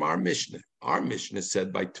pushed from our Mishnah. Our Mishnah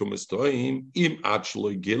said by Tumas Toim, im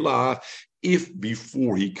achlo gila, if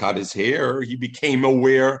before he cut his hair, he became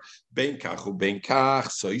aware, ben kach u ben kach,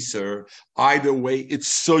 soiser. Either way, it's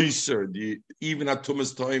soiser. Even at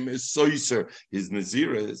Tumas Toim is soiser. His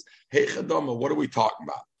Nazir is, hey Chadama, what are we talking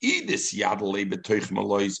about? If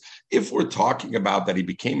we're talking about that he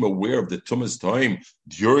became aware of the Tumas Toim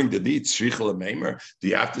during the deed, Shrichel Meimer, do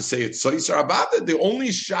you have to say it's soiser about it? The only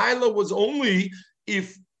shaila was only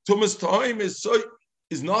if Tumas Toim is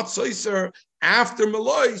not soiser after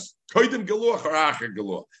Melois, koidim geluach or acher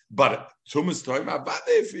geluach. But Tumas Toim abad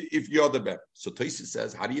if you're the better. So Tosis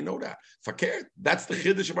says, how do you know that? Fakir. That's the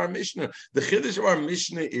chiddush of our Mishnah. The chiddush of our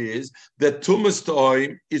Mishnah is that Tumas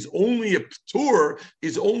Toim is only a ptur,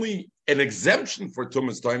 is only an exemption for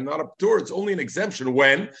Tumas Toim, not a ptur. It's only an exemption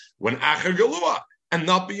when acher geluach. And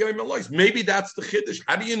not be Yom Elois. Maybe that's the chiddush.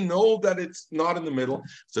 How do you know that it's not in the middle?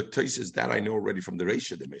 So Toy says that I know already from the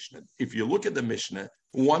Reisha of the Mishnah. If you look at the Mishnah,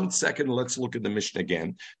 1 second, let's look at the Mishnah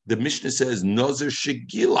again. The Mishnah says Nazir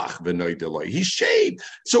shegilach v'noy deloi. He shaved,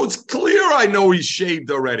 so it's clear I know he's shaved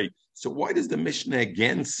already. So why does the Mishnah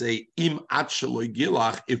again say im atshaloi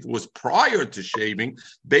gilach if it was prior to shaving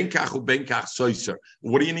ben kach u ben kach soiser?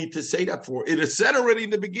 What do you need to say that for? It is said already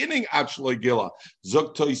in the beginning atshaloi gilach.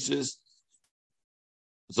 Zok Toysis.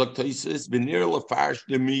 The top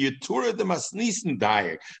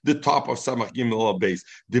of Samach Gimel base.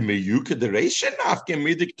 The Meyuka the Reisha Nafke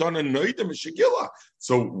Midik Tona Noida Meshigila.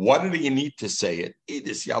 So what do you need to say it?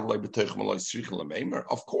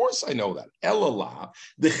 Of course I know that. Elallah,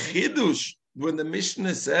 the Chidush, when the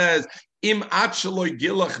Mishnah says Im Achaloi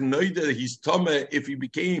Gilach Noida, he's Tama, if he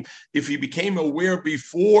became aware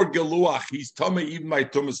before Geluach, he's Tama even by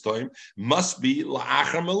Tumas time, must be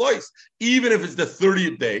La'achar Melois. Even if it's the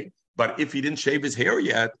 30th day, but if he didn't shave his hair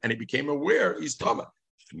yet and he became aware, he's Tama.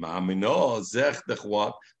 That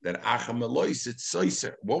Achar Melois, it's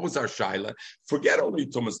Soiser. What was our Shaila? Forget only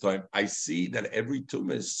Tumas time. I see that every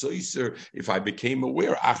Tumah is Soiser if I became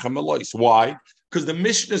aware, Achar Melois. Why? Because the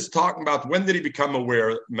Mishnah is talking about when did he become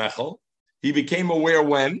aware, Mechel? He became aware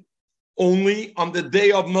when? Only on the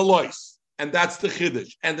day of Melois. And that's the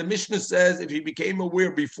Chiddush. And the Mishnah says if he became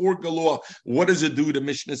aware before Galua, what does it do? The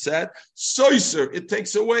Mishnah said, Soiser, it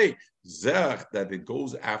takes away. Zech, that it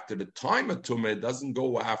goes after the time of Tumah, it doesn't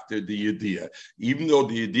go after the Yediyah. Even though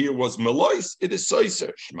the Yediyah was Melois, it is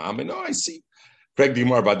Soiser. Shema Mino, I see. Maybe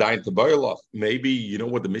you know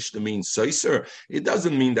what the Mishnah means, Soiser. It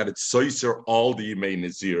doesn't mean that it's Soiser all the Yemei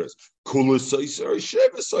Naziris. Kula Soiser or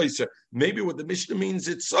Sheva Soiser. Maybe what the Mishnah means,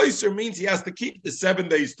 it's Soiser means he has to keep the 7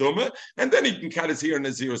 days Tumah and then he can cut his hair in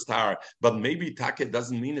Nazir's Tara. But maybe Taka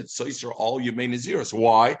doesn't mean it's Soiser all Yemei Naziris.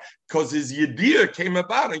 Why? Because his Yediyah came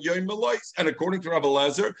about in Yom Melois. And according to Rabbi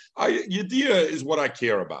Lezer, Yediyah is what I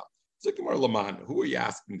care about. So Gemara Laman, who are you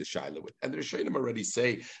asking the Shaila with? And the Rishonim already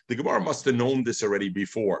say, the Gemara must have known this already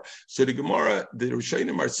before. So the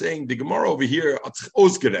Rishonim are saying, the Gemara over here,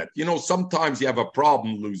 you know, sometimes you have a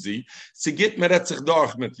problem, Lucy. Sigit meretzich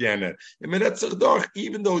dorch mit jener. Meretzich dorch,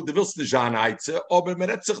 even though the Vilste Jan Eitze, aber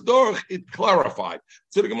meretzich dorch, it clarified.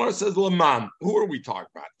 So the Gemara says, Laman, who are we talking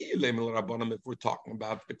about? If we're talking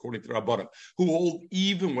about, according to Rabbanim, who hold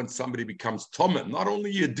even when somebody becomes Tumah, not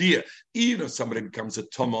only Yediyah, even if somebody becomes a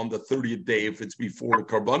Tumah on the 30th day, if it's before the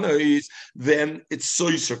Karbanos, then it's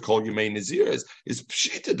Soiser Kol Yemei Nazir is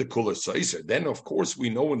Pshita the Kula Soiser. Then, of course, we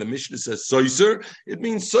know when the Mishnah says Soiser, it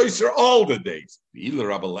means Soiser all the days.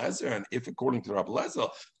 And if according to Rabbi Lezer,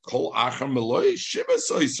 Kol Achar Melois Shiva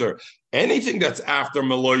Soiser, anything that's after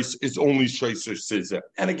Melois is only Soiser Sizah.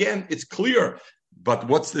 And again, it's clear. But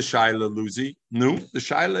what's the Shaila, Luzi? No, the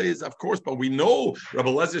Shaila is, of course, but we know Rabbi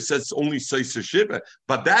Lezer says it's only Soiser Shiva.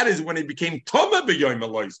 But that is when it became Tumah B'Yom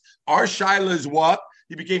Melois. Our Shaila is what?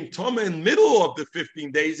 he became Toma in the middle of the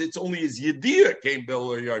 15 days. It's only his Yediyah came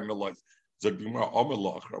Yoim Melois. So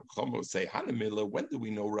say, when do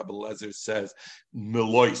we know Rabbi Lezer says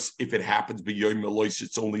Melois? If it happens b'yoyim Melois,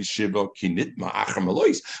 it's only Shiva Kinit Ma'achar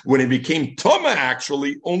Melois. When it became Toma,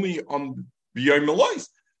 actually, only on b'yoyim Melois.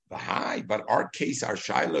 But our case, our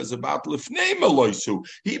Shaila is about Lifnei Meloisu.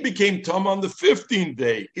 He became Tama on the 15th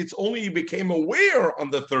day. It's only he became aware on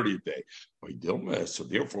the 30th day. So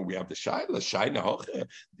therefore, we have the Shaila,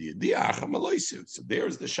 the idea Acha Meloisu. So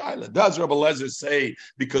there's the Shaila. Does Rabbi Lezer say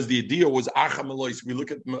because the idea was Acha Melois? We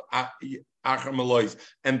look at Acha Melois,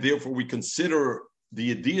 and therefore we consider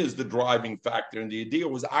the idea is the driving factor, and the idea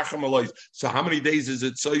was Acha Melois. So how many days is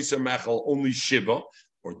it Soisa Mechel? Only Shiva.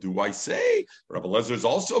 Or do I say Rabbi Lezer is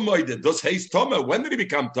also moided? Does haste Tama? When did he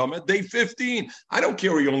become Tama? Day 15. I don't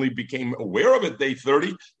care. He only became aware of it day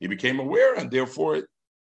 30. He became aware, and therefore it.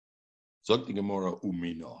 Zog the Gemara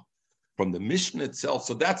Umina from the Mishnah itself.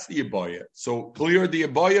 So that's the Abaya. So clear the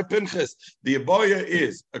Abaya Pinchas. The Abaya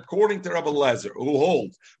is according to Rabbi Lezer, who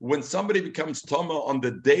holds when somebody becomes Tama on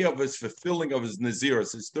the day of his fulfilling of his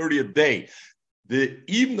Naziris, his 30th day.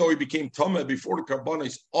 Even though he became Tama before the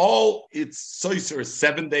Karbanis, all its Soiser is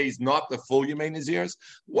 7 days, not the full Yemei Naziris.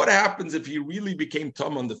 What happens if he really became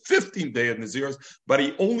Tama on the 15th day of Naziris, but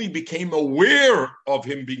he only became aware of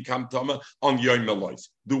him become Tama on Yom Melois?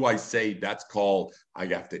 Do I say that's called I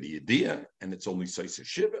go after the Yediyah and it's only Soiser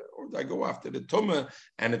Shiva, or do I go after the Tama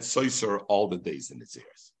and it's Soiser all the days in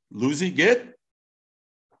Naziris? Lucy, get?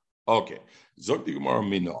 Okay. Zog the Gemara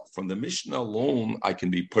Mina. From the Mishnah alone, I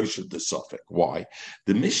can be pushed the suffix. Why?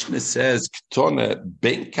 The Mishnah says, Ktone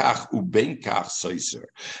benkach u benkach soiser.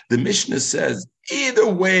 The Mishnah says, either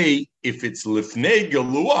way, if it's lifnei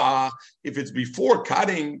geluah, if it's before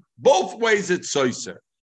cutting, both ways it's soiser.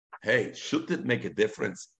 Hey, should it make a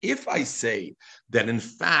difference? If I say that, in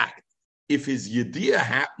fact, if his yediyah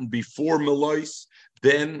happened before Melois,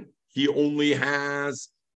 then he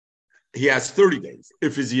has 30 days.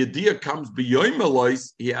 If his Yediyah comes beyond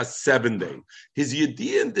Melois, he has 7 days. His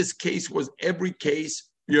Yediyah in this case was every case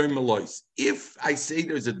beyond Melois. If I say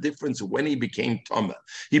there's a difference when he became Tama,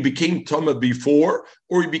 he became Tama before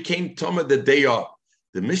or he became Tama the day of,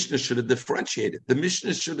 the Mishnah should have differentiated. The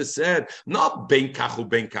Mishnah should have said, not Ben Kachu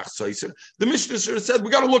Ben Kach Soiser. The Mishnah should have said,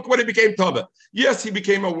 we got to look when he became Tama. Yes, he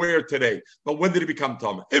became aware today, but when did he become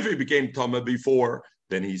Tama? If he became Tama before,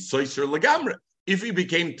 then he's Soiser Legamre. If he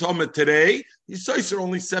became Tama today, he's Soiser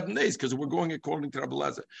only 7 days because we're going according to Rabbi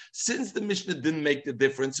Lezer. Since the Mishnah didn't make the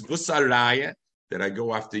difference, V'saraya, that I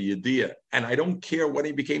go after Yediyah, and I don't care when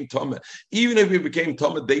he became Tama. Even if he became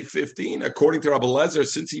Tama day 15, according to Rabbi Lezer,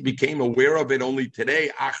 since he became aware of it only today,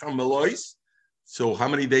 Achar Melois, so how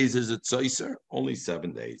many days is it Soiser? Only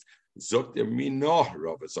 7 days. The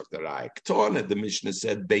Mishnah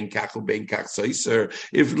said, Ben Kach Ben Kach Soiser.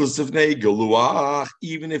 If Lusavnei Geluach,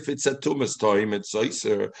 even if it's at Tumas time, it's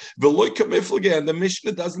Soiser. And the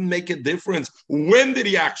Mishnah doesn't make a difference. When did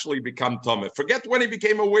he actually become Tama? Forget when he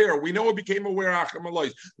became aware. We know he became aware Achar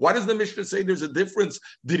Melois. Why does the Mishnah say there's a difference?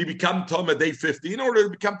 Did he become Tama day 15 or did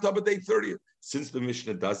he become Tama day 30? Since the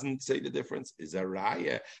Mishnah doesn't say the difference, is a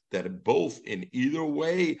raya that both in either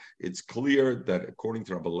way, it's clear that according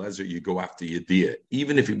to Rabbi Lezer, you go after Yediyah,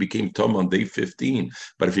 even if he became Tom on day 15.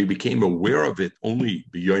 But if he became aware of it only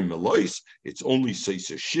b'yoyim Melois, it's only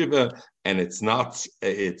Seiser Shiva, and it's not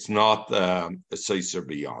a Seiser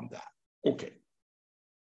beyond that. Okay.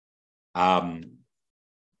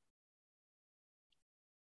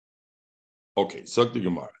 Okay, so the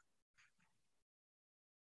Gemara.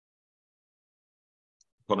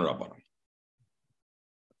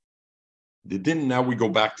 Now we go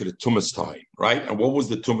back to the Tumas time, right? And what was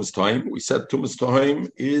the Tumas time? We said Tumas time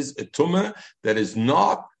is a Tumah that is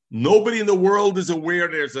not, nobody in the world is aware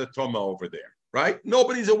there's a Tumah over there, right?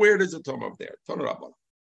 Nobody's aware there's a Tumah over there.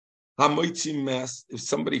 Mess, if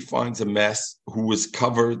somebody finds a mess who was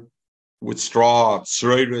covered with straw,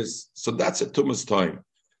 tsreiris, so that's a Tumas time.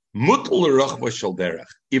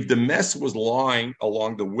 If the mess was lying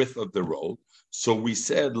along the width of the road, so we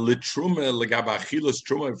said litruma legaba achilas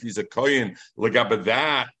truma. If he's a kohen legaba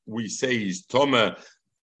that we say he's toma,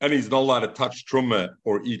 and he's not allowed to touch truma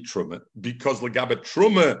or eat truma because legaba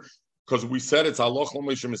truma. Because we said it's aloch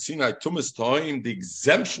l'meishem Sinai tumas time. The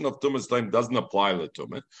exemption of tumas time doesn't apply to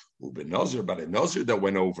tuma. Uben nazir, but a nazir that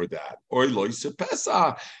went over that or loisa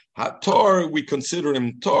pesa. Tor, we consider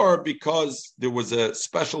him Tor because there was a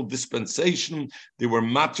special dispensation. They were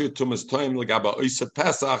matir tumas time legabe oisa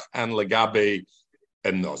pesach and legabe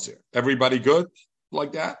and nazir. Everybody good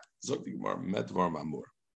like that? So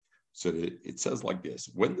it says like this: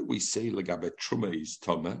 when do we say legabe truma is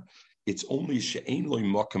tama? it's only she'ein loy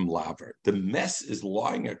mokem laver. The mess is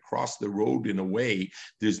lying across the road in a way,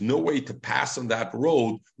 there's no way to pass on that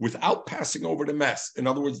road without passing over the mess. In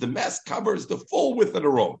other words, the mess covers the full width of the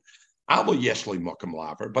road.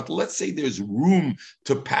 But let's say there's room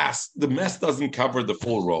to pass. The mess doesn't cover the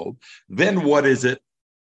full road. Then what is it,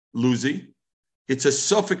 Lucy? It's a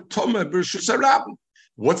suffix toma b'rshus harabim.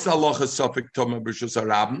 What's the halacha suffix toma b'rshus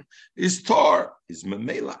harabim? Is tar, is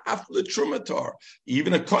memela after truma tar.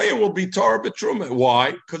 Even a kohen will be tar b'truma.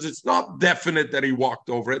 Why? Because it's not definite that he walked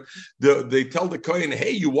over it. They tell the kohen,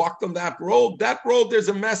 hey, you walked on that road. That road, there's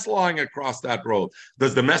a mess lying across that road.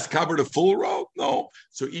 Does the mess cover the full road? No.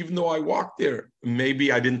 So even though I walked there,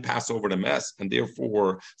 maybe I didn't pass over the mess, and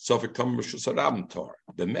therefore suffix toma b'rshus harabim tar.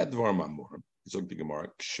 The medvar mamurim.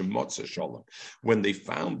 When they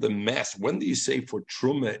found the mess, when do you say for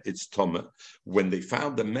truma it's tuma? When they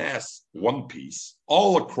found the mess, one piece,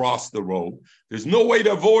 all across the road, there's no way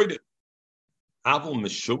to avoid it. And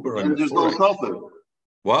there's no suffix.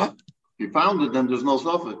 What? You found it, then there's no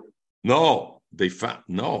suffix. No,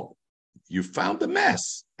 you found the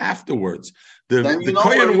mess afterwards. The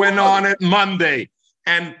kohen went on it Monday.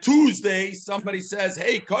 And Tuesday, somebody says,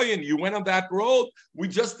 hey, Kohen, you went on that road? We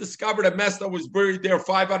just discovered a mess that was buried there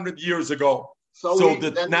 500 years ago.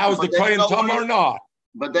 Now is the Kohen Tom or not?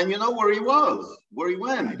 But then you know where he was, where he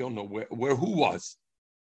went. I don't know where who was.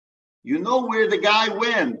 You know where the guy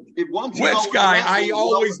went. Which guy? I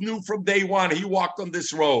always knew from day one. He walked on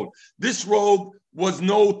this road. This road was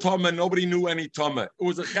no Toma. Nobody knew any Toma. It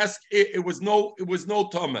was a chesk. It was no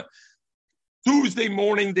Toma. Tuesday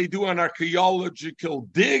morning, they do an archaeological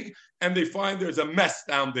dig, and they find there's a mess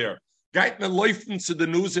down there. Geitner laufen to the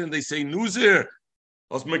Nazir, and they say, Nazir,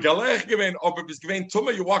 was megalech gewesen, aber bis gewesen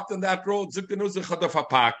Tumme, you walked on that road, zip the Nazir chad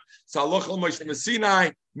verpackt. So Allah Moshe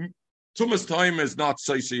Messinai, Tumme's time is not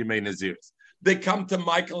DafYomi Nazir. They come to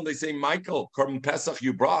Michael and they say, Michael, Korban Pesach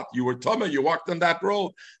you brought, you were Tumme, you walked on that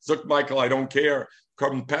road. Zuk Michael, I don't care.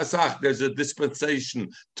 Korban Pesach, there's a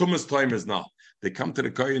dispensation. Tumme's time is not. They come to the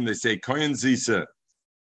Kohen, they say, Kohen Zisa,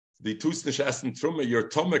 the Tusnish Essen Trumme, you're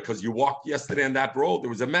Tumme because you walked yesterday on that road. There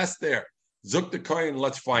was a mess there. Zuk the Kohen,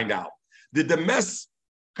 let's find out. Did the mess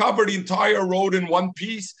cover the entire road in one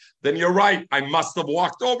piece? Then you're right. I must have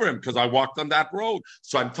walked over him because I walked on that road.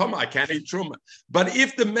 So I'm Tumme, I can't eat Trumme. But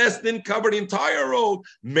if the mess didn't cover the entire road,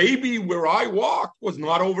 maybe where I walked was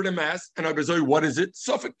not over the mess. And I was like, what is it?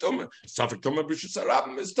 Suffix Tumme. Suffix Tumme b'rshus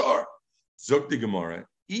harabim is tar. Zuk the Gemara.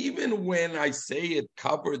 Even when I say it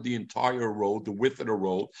covered the entire road, the width of the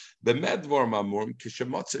road, the medvar mamurim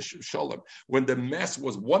kishematze shalom, when the mess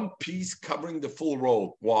was one piece covering the full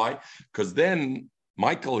road. Why? Because then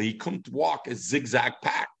Michael, he couldn't walk a zigzag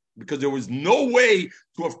path because there was no way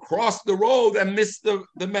to have crossed the road and missed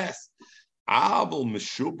the mess. Abel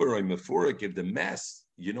meshuber or mefurik, if the mess,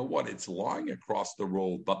 you know what? It's lying across the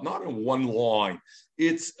road, but not in one line.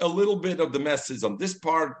 It's a little bit of the messes on this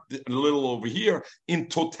part, a little over here. In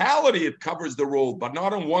totality, it covers the road, but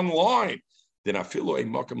not in one line. Then I feel a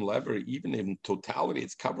mokum lever, even in totality,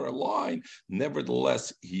 it's cover a line.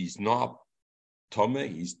 Nevertheless, he's not Tome,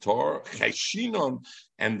 he's Tor, Cheshinon,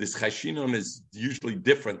 and this Cheshinon is usually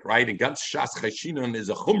different, right? In Gans Shas, Cheshinon is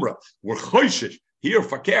a Chumrah. We're Choshish. Here,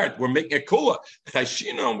 fakert, we're making a kula.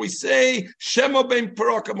 Chashinon, we say, Shema ben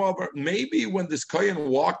parakam over. Maybe when this Kohen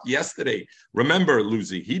walked yesterday, remember,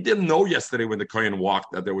 Lucy, he didn't know yesterday when the Kohen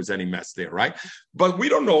walked that there was any mess there, right? But we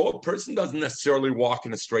don't know. A person doesn't necessarily walk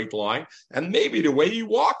in a straight line. And maybe the way he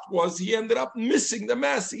walked was he ended up missing the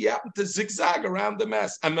mess. He happened to zigzag around the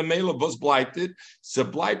mess. And the Mamela was blighted. So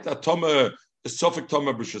blight atoma, Sofik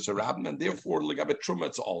Toma b'rshus harabim, and therefore, Ligabet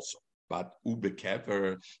Trumatz also. But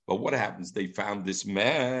what happens? They found this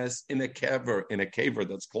mess in a caver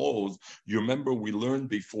that's closed. You remember we learned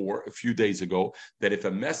before a few days ago that if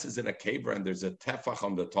a mess is in a caver and there's a tefach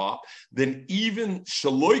on the top, then even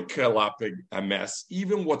shaloi kelapig a mess,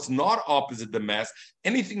 even what's not opposite the mess,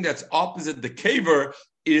 anything that's opposite the caver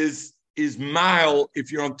is mal.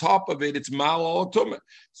 If you're on top of it, it's mal al tumah.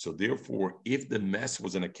 So therefore, if the mess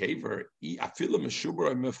was in a caver, afilu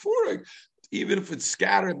meshubar and mefurig, even if it's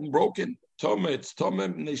scattered and broken, it's Toma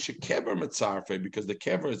Neshekever Mitzarfe, because the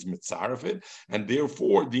kever is Mitzarfe, and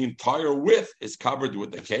therefore the entire width is covered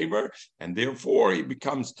with the kever, and therefore he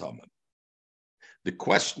becomes Toma. The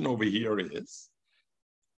question over here is,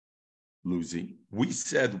 Lucy, we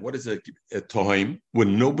said, what is a time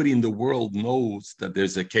when nobody in the world knows that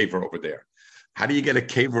there's a kever over there? How do you get a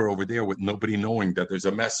kever over there with nobody knowing that there's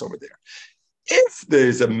a mess over there? If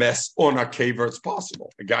there's a mess on a caver, it's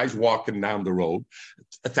possible. A guy's walking down the road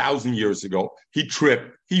 1,000 years ago. He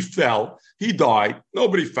tripped, he fell, he died.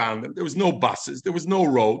 Nobody found him. There was no buses. There was no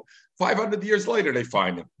road. 500 years later, they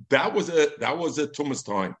find him. That was a tumas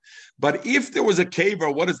time. But if there was a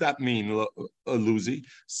caver, what does that mean, Lucy?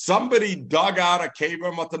 Somebody dug out a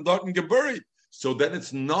caver, matam get buried. So then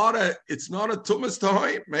it's not a tumas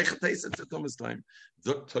time. It's a tumas time.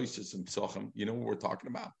 You know what we're talking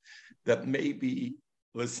about? That maybe,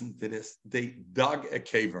 listen to this, they dug a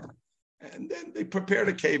caver and then they prepared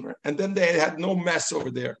a caver and then they had no mess over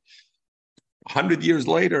there. 100 years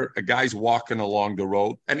later, a guy's walking along the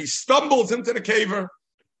road and he stumbles into the caver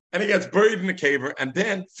and he gets buried in the caver. And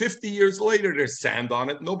then 50 years later, there's sand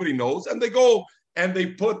on it. Nobody knows. And they go and they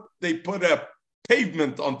put a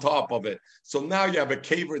pavement on top of it. So now you have a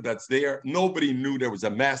caver that's there. Nobody knew there was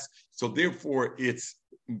a mess. So therefore, it's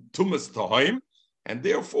tumas tahim. And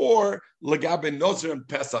therefore, legabe Nazir and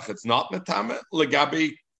Pesach, it's not metame.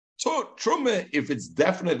 Legabe Truma, if it's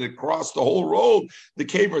definite across the whole road, the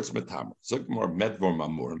caver it's metame.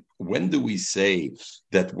 When do we say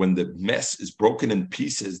that when the mess is broken in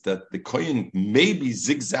pieces, that the kohen maybe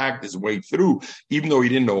zigzagged his way through, even though he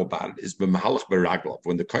didn't know about it? Is b'malach beraglov,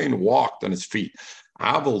 when the kohen walked on his feet.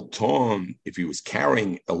 Aval ton, if he was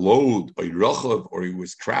carrying a load, or rochav, or he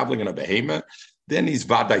was traveling in a behemoth, then he's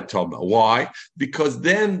vaday toma. Why? Because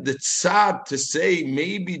then the tzad to say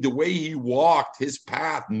maybe the way he walked, his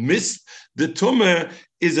path missed the tuma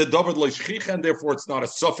is a davar loishchich, and therefore it's not a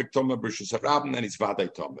suffix toma b'rishus harabim, and he's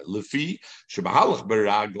vaday toma. Lefi shebahalach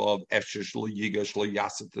beraglov efsher shlo yigash lo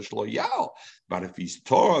yasid shlo yal. But if he's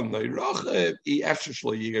torn loirachav, he efsher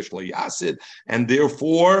shlo yigash lo yasid, and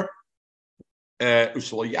therefore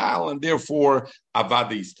shlo yal, and therefore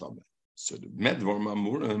avadi is toma. So the medvar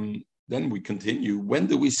mamurim. Then we continue. When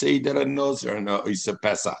do we say that a Nazir and a Isa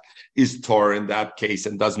Pesach is Torah in that case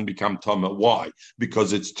and doesn't become Tama? Why?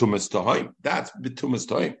 Because it's Tumas Tahim. That's Tumas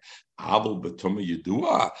Tahim. Aval B'Tuma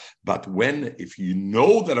Yedua. But if you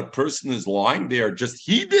know that a person is lying there, just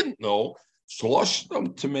he didn't know,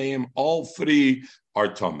 Shloshtam Tameim, all three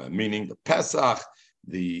are Tama, meaning the Pesach,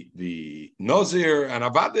 the Nazir, and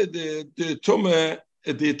Avada, the Tuma,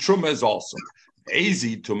 the Truma is also.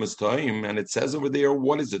 Easy tumas tahim, and it says over there,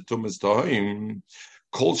 what is it tumas tahim?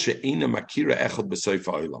 Kol she'ena makira echad b'seif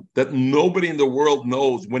ha'olam. That nobody in the world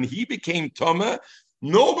knows. When he became tama,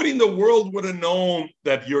 nobody in the world would have known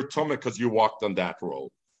that you're tama because you walked on that road.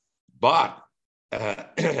 But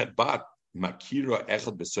makira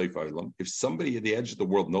echad b'seif ha'olam. If somebody at the edge of the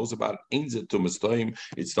world knows about it, ain't it tumas tahim?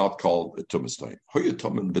 It's not called tumas tahim.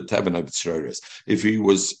 If he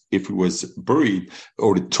was buried,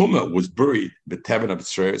 or the tumah was buried, b'teven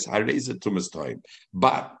ab'tzreres, I raise it tumas tahim.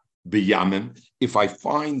 But b'yamim, if I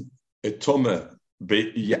find a tumah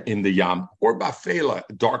in the yam, or b'afela,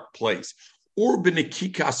 a dark place, or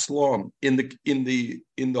b'nekika slon, in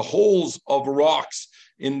the holes of rocks,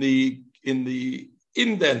 in the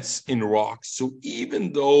indents in rocks. So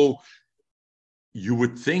even though you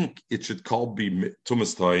would think it should be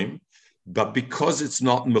tumas tahim, but because it's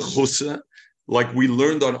not mechusa, like we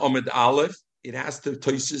learned on Amid Aleph, it has to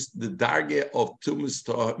toises the darge of tumas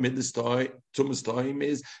tahim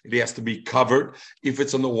is it has to be covered. If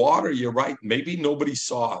it's on the water, you're right. Maybe nobody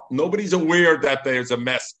saw it. Nobody's aware that there's a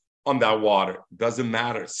mess on that water. Doesn't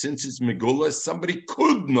matter. Since it's megula, somebody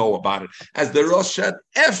could know about it. As the Rosh said,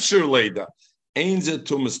 Efsher Leda. Ain't it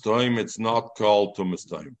tumas tahim? It's not called tumas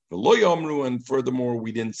tahim. And furthermore,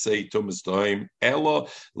 we didn't say tumas tahim. Ella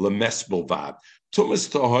lemes bilvad. Tumas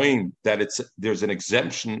tahim, that there's an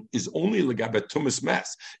exemption, is only legabe tumas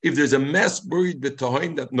mess. If there's a mess buried with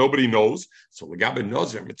tahim that nobody knows, so legabe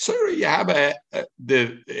nazir mitzvah, you have a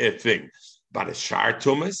thing. But a shar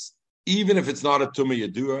tumas, even if it's not a tumah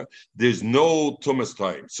yedua, there's no tumas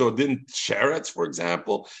time. So then sheretz, for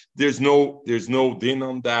example, there's no din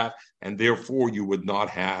on that, and therefore you would not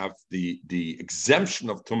have the exemption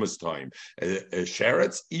of tumas time.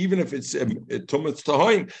 Sheretz, even if it's a tumas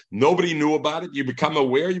time, nobody knew about it. You become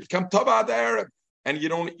aware. You become tabad Arab, and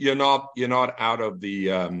you're not out of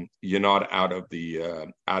the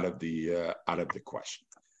question.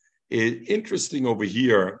 Interesting over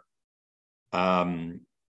here.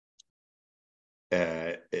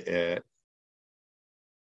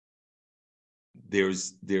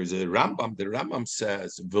 There's a Rambam. The Rambam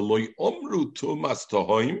says, "V'loy omru tumas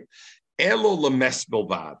tohoim elo lemes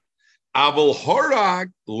bilvad, aval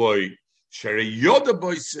horag loy sheriyoda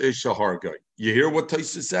bois shahargay." You hear what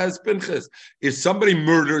Taisa says, Pinchas? If somebody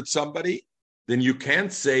murdered somebody, then you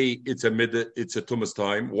can't say it's a tumas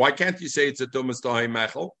time. Why can't you say it's a tumas time,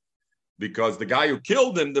 Mechel? Because the guy who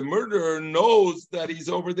killed him, the murderer, knows that he's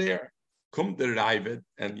over there. Come the Ravid,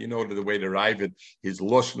 and you know the way the Ravid is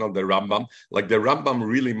loshon of the Rambam. Like the Rambam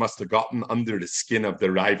really must have gotten under the skin of the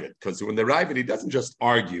Ravid, because when the Ravid, he doesn't just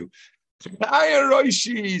argue. Aya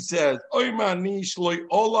Roishi, he says, Oimani shloi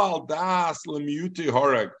olal das lemiuti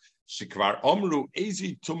horag. Shikvar omru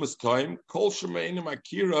ezi tumas time, kol shemeinim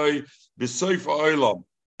akiroi b'soif oilam.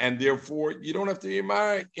 And therefore, you don't have to be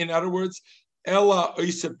married. In other words, Ella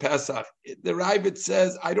Oiseh Pesach. The Ravid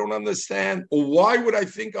says, I don't understand. Why would I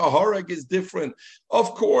think a horag is different?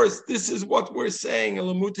 Of course, this is what we're saying.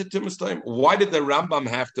 Why did the Rambam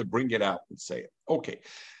have to bring it out and say it? Okay,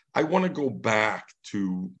 I want to go back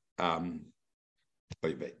to,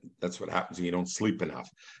 wait, that's what happens when you don't sleep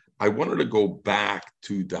enough. I wanted to go back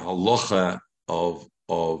to the halacha of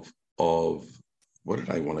what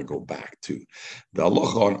did I want to go back to? The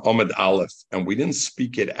halacha on Amud Aleph, and we didn't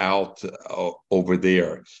speak it out over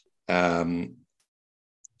there.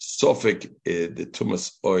 Sofik, the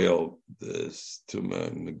tumas oil, the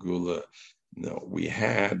tuma negula. No, we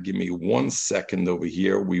had. Give me 1 second over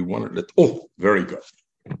here. We wanted it. Oh, very good.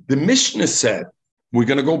 The Mishnah said, we're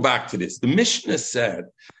going to go back to this. The Mishnah said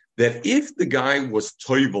that if the guy was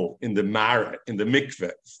toivel in the mara, in the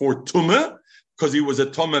mikveh, for tumah, because he was a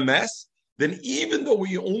tumah mess, then even though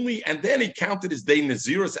and then he counted his day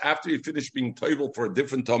Naziris after he finished being toivel for a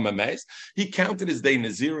different tumah mess, he counted his day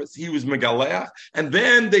Naziris, he was megaleach, and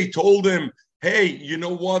then they told him, hey, you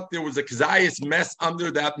know what, there was a kazayas mess under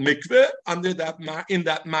that mikveh, in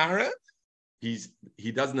that mara,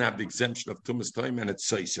 he doesn't have the exemption of tumas time, and it's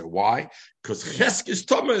seiser. Why? Because cheskes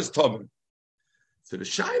tumah is tumah. So the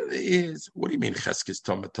shaila is, what do you mean cheskes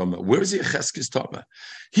tumah? Where is he a cheskes tumah?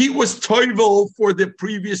 He was toivel for the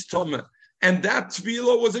previous tumah, and that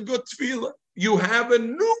tefillah was a good tefillah. You have a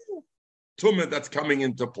new tumah that's coming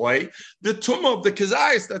into play, the tumah of the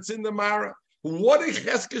kazayas that's in the mara. What a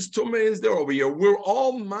cheskes tumah is there over here? We're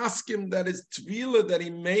all maskim that is tefillah that he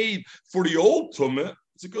made for the old tumah.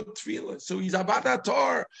 It's a good tefillah. So he's about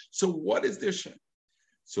atar. So what is their shem?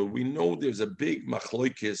 So we know there's a big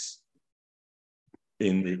machlokes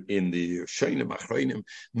in the Shainim Achreinim,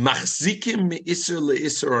 machzikim me'isr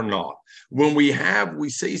le'isr or not. When we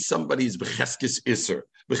say somebody's b'cheskes isr,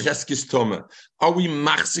 b'cheskes toma, are we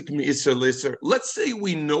machzik me'isr le'isr? Let's say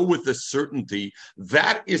we know with a certainty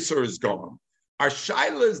that isr is gone. Our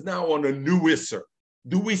shaila is now on a new isr.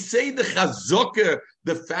 Do we say the chazaka,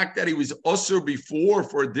 the fact that he was usr before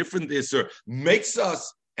for a different isr, makes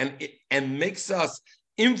us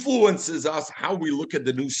influences us how we look at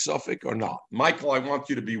the new suffix or not? Michael, I want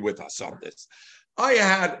you to be with us on this. I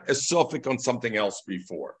had a suffix on something else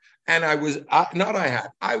before, and I was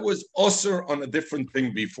usher on a different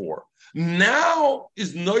thing before. Now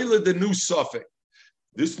is noila the new suffix.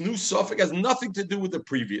 This new suffix has nothing to do with the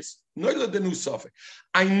previous. Noila the new suffix.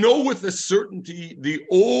 I know with a certainty the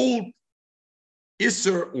old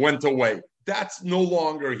isser went away. That's no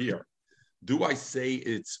longer here. Do I say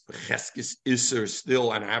it's Becheskes Isser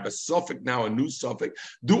still and I have a suffix now, a new suffix?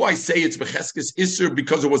 Do I say it's Becheskes Isser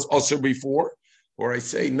because it was Usser before? Or I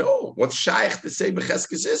say, no, what's Shaykh to say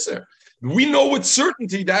Becheskes Isser? We know with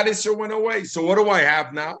certainty that Isser went away. So what do I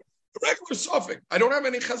have now? A regular suffix. I don't have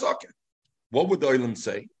any Chazakah. What would the Olam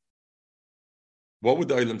say? What would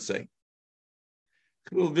the Olam say?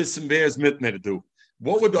 What would the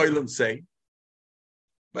Olam say?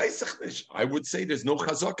 I would say there's no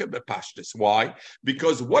chazaka bepashtus. Why?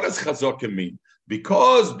 Because what does chazaka mean?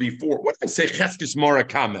 Because before, what do I say? Cheskes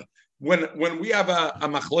morakame. When we have a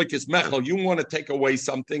machlokes mechel, you want to take away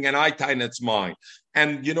something, and I time it's mine.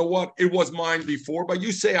 And you know what? It was mine before, but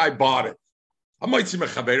you say I bought it. Meaning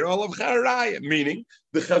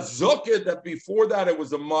the chazaka that before that it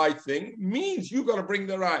was a my thing means you got to bring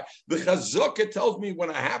the raya. The chazaka tells me when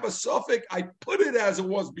I have a suffix, I put it as it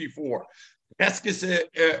was before. Cheskes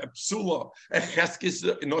psula, cheskes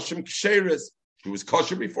noshim ksheres. He was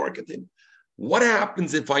kosher before I continue. What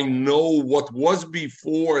happens if I know what was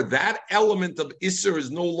before? That element of isser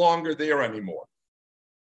is no longer there anymore.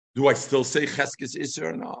 Do I still say cheskes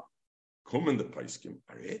isser or not? Come in the paiskim,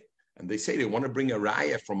 and they say they want to bring a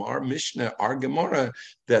raya from our Mishnah, our Gemara,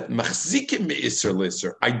 that machzikim isser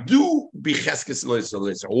lisser. I do be cheskes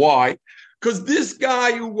lisser. Why? Because this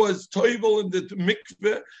guy who was toivel in the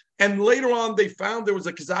mikveh, and later on they found there was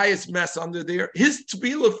a kazayas mess under there, his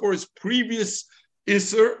tefillah for his previous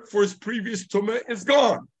isser, for his previous tumah, is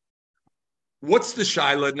gone. What's the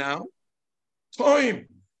shaila now? Time.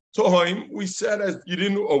 We said, as you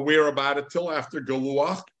didn't aware about it till after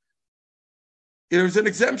Galuach, there's an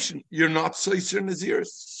exemption. You're not Seiser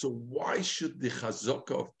Naziris. So why should the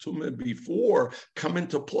chazaka of tumah before come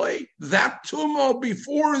into play? That tumah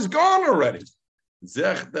before is gone already. We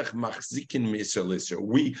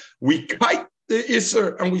kite the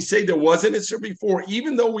isser and we say there was an isser before,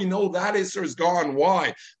 even though we know that isser is gone.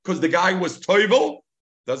 Why? Because the guy was toivel.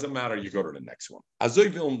 Doesn't matter. You go to the next one.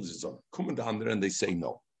 Azoy Vilm Zizon. Come down there and they say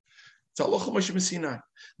no. It's Allah Moshe Sinai.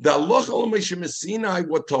 The Allah Moshe Sinai,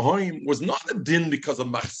 what Tahoim was not a din because of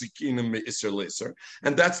Machzikin and Me'isr Leser.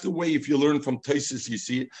 And that's the way, if you learn from Taisis, you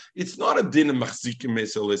see it. It's not a din of Machzikin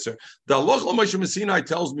Me'isr Leser. The Allah Moshe Sinai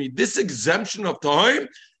tells me this exemption of Tahoim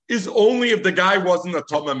is only if the guy wasn't a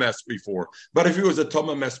Toma mess before. But if he was a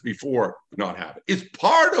Toma mess before, not have it. It's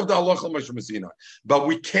part of the Allah Moshe Sinai. But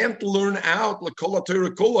we can't learn out L'Kol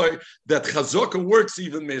HaTorah that Chazaka works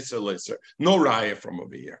even Me'isr Leser. No raya from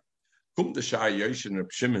over here. Kum the Shai Yosh and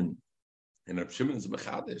Reb Shimon, and Reb Shimon's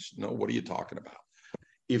mechadish. No, what are you talking about?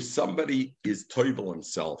 If somebody is toivel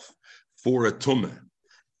himself for a tumah,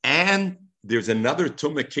 and there's another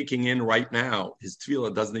tumah kicking in right now, his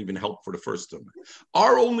tefillah doesn't even help for the first tumah.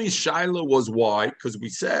 Our only shaila was why, because we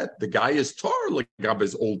said the guy is tar legab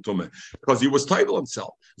his old tumah because he was toivel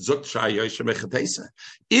himself. Zot Shai Yosh mechadesa.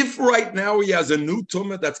 If right now he has a new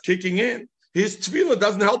tumah that's kicking in, his tefillah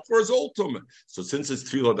doesn't help for his old tumah. So since his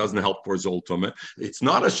tefillah doesn't help for his old tumah, it's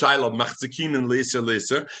not a shaila of machzikin and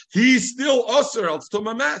leser. He's still usher al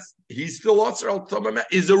tumah mes. He's still usher al tumah mes.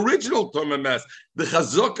 His original tumah mes, the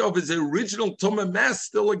chazuk of his original tumah mes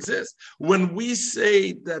still exists. When we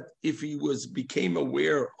say that if he became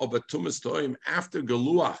aware of a tumah toim after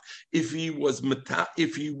galuach, if he was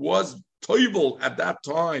toivel at that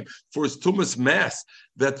time for his tumas mess,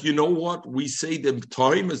 that you know what, we say the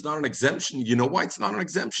time is not an exemption. You know why it's not an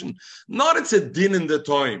exemption? Not it's a din in the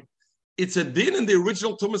time. It's a din in the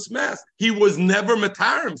original tumas mess. He was never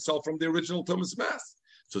matar himself from the original tumas mess.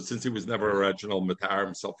 So since he was never original matar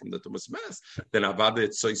himself from the tumas mess, then avada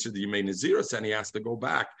it's soiser the DafYomi Nazir, and he has to go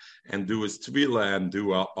back and do his tvila and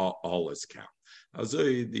do all his count.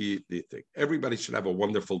 The thing. Everybody should have a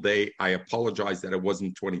wonderful day. I apologize that it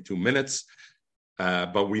wasn't 22 minutes,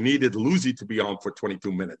 but we needed Lucy to be on for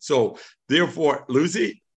 22 minutes. So therefore,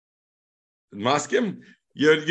 Lucy, Maskim, you're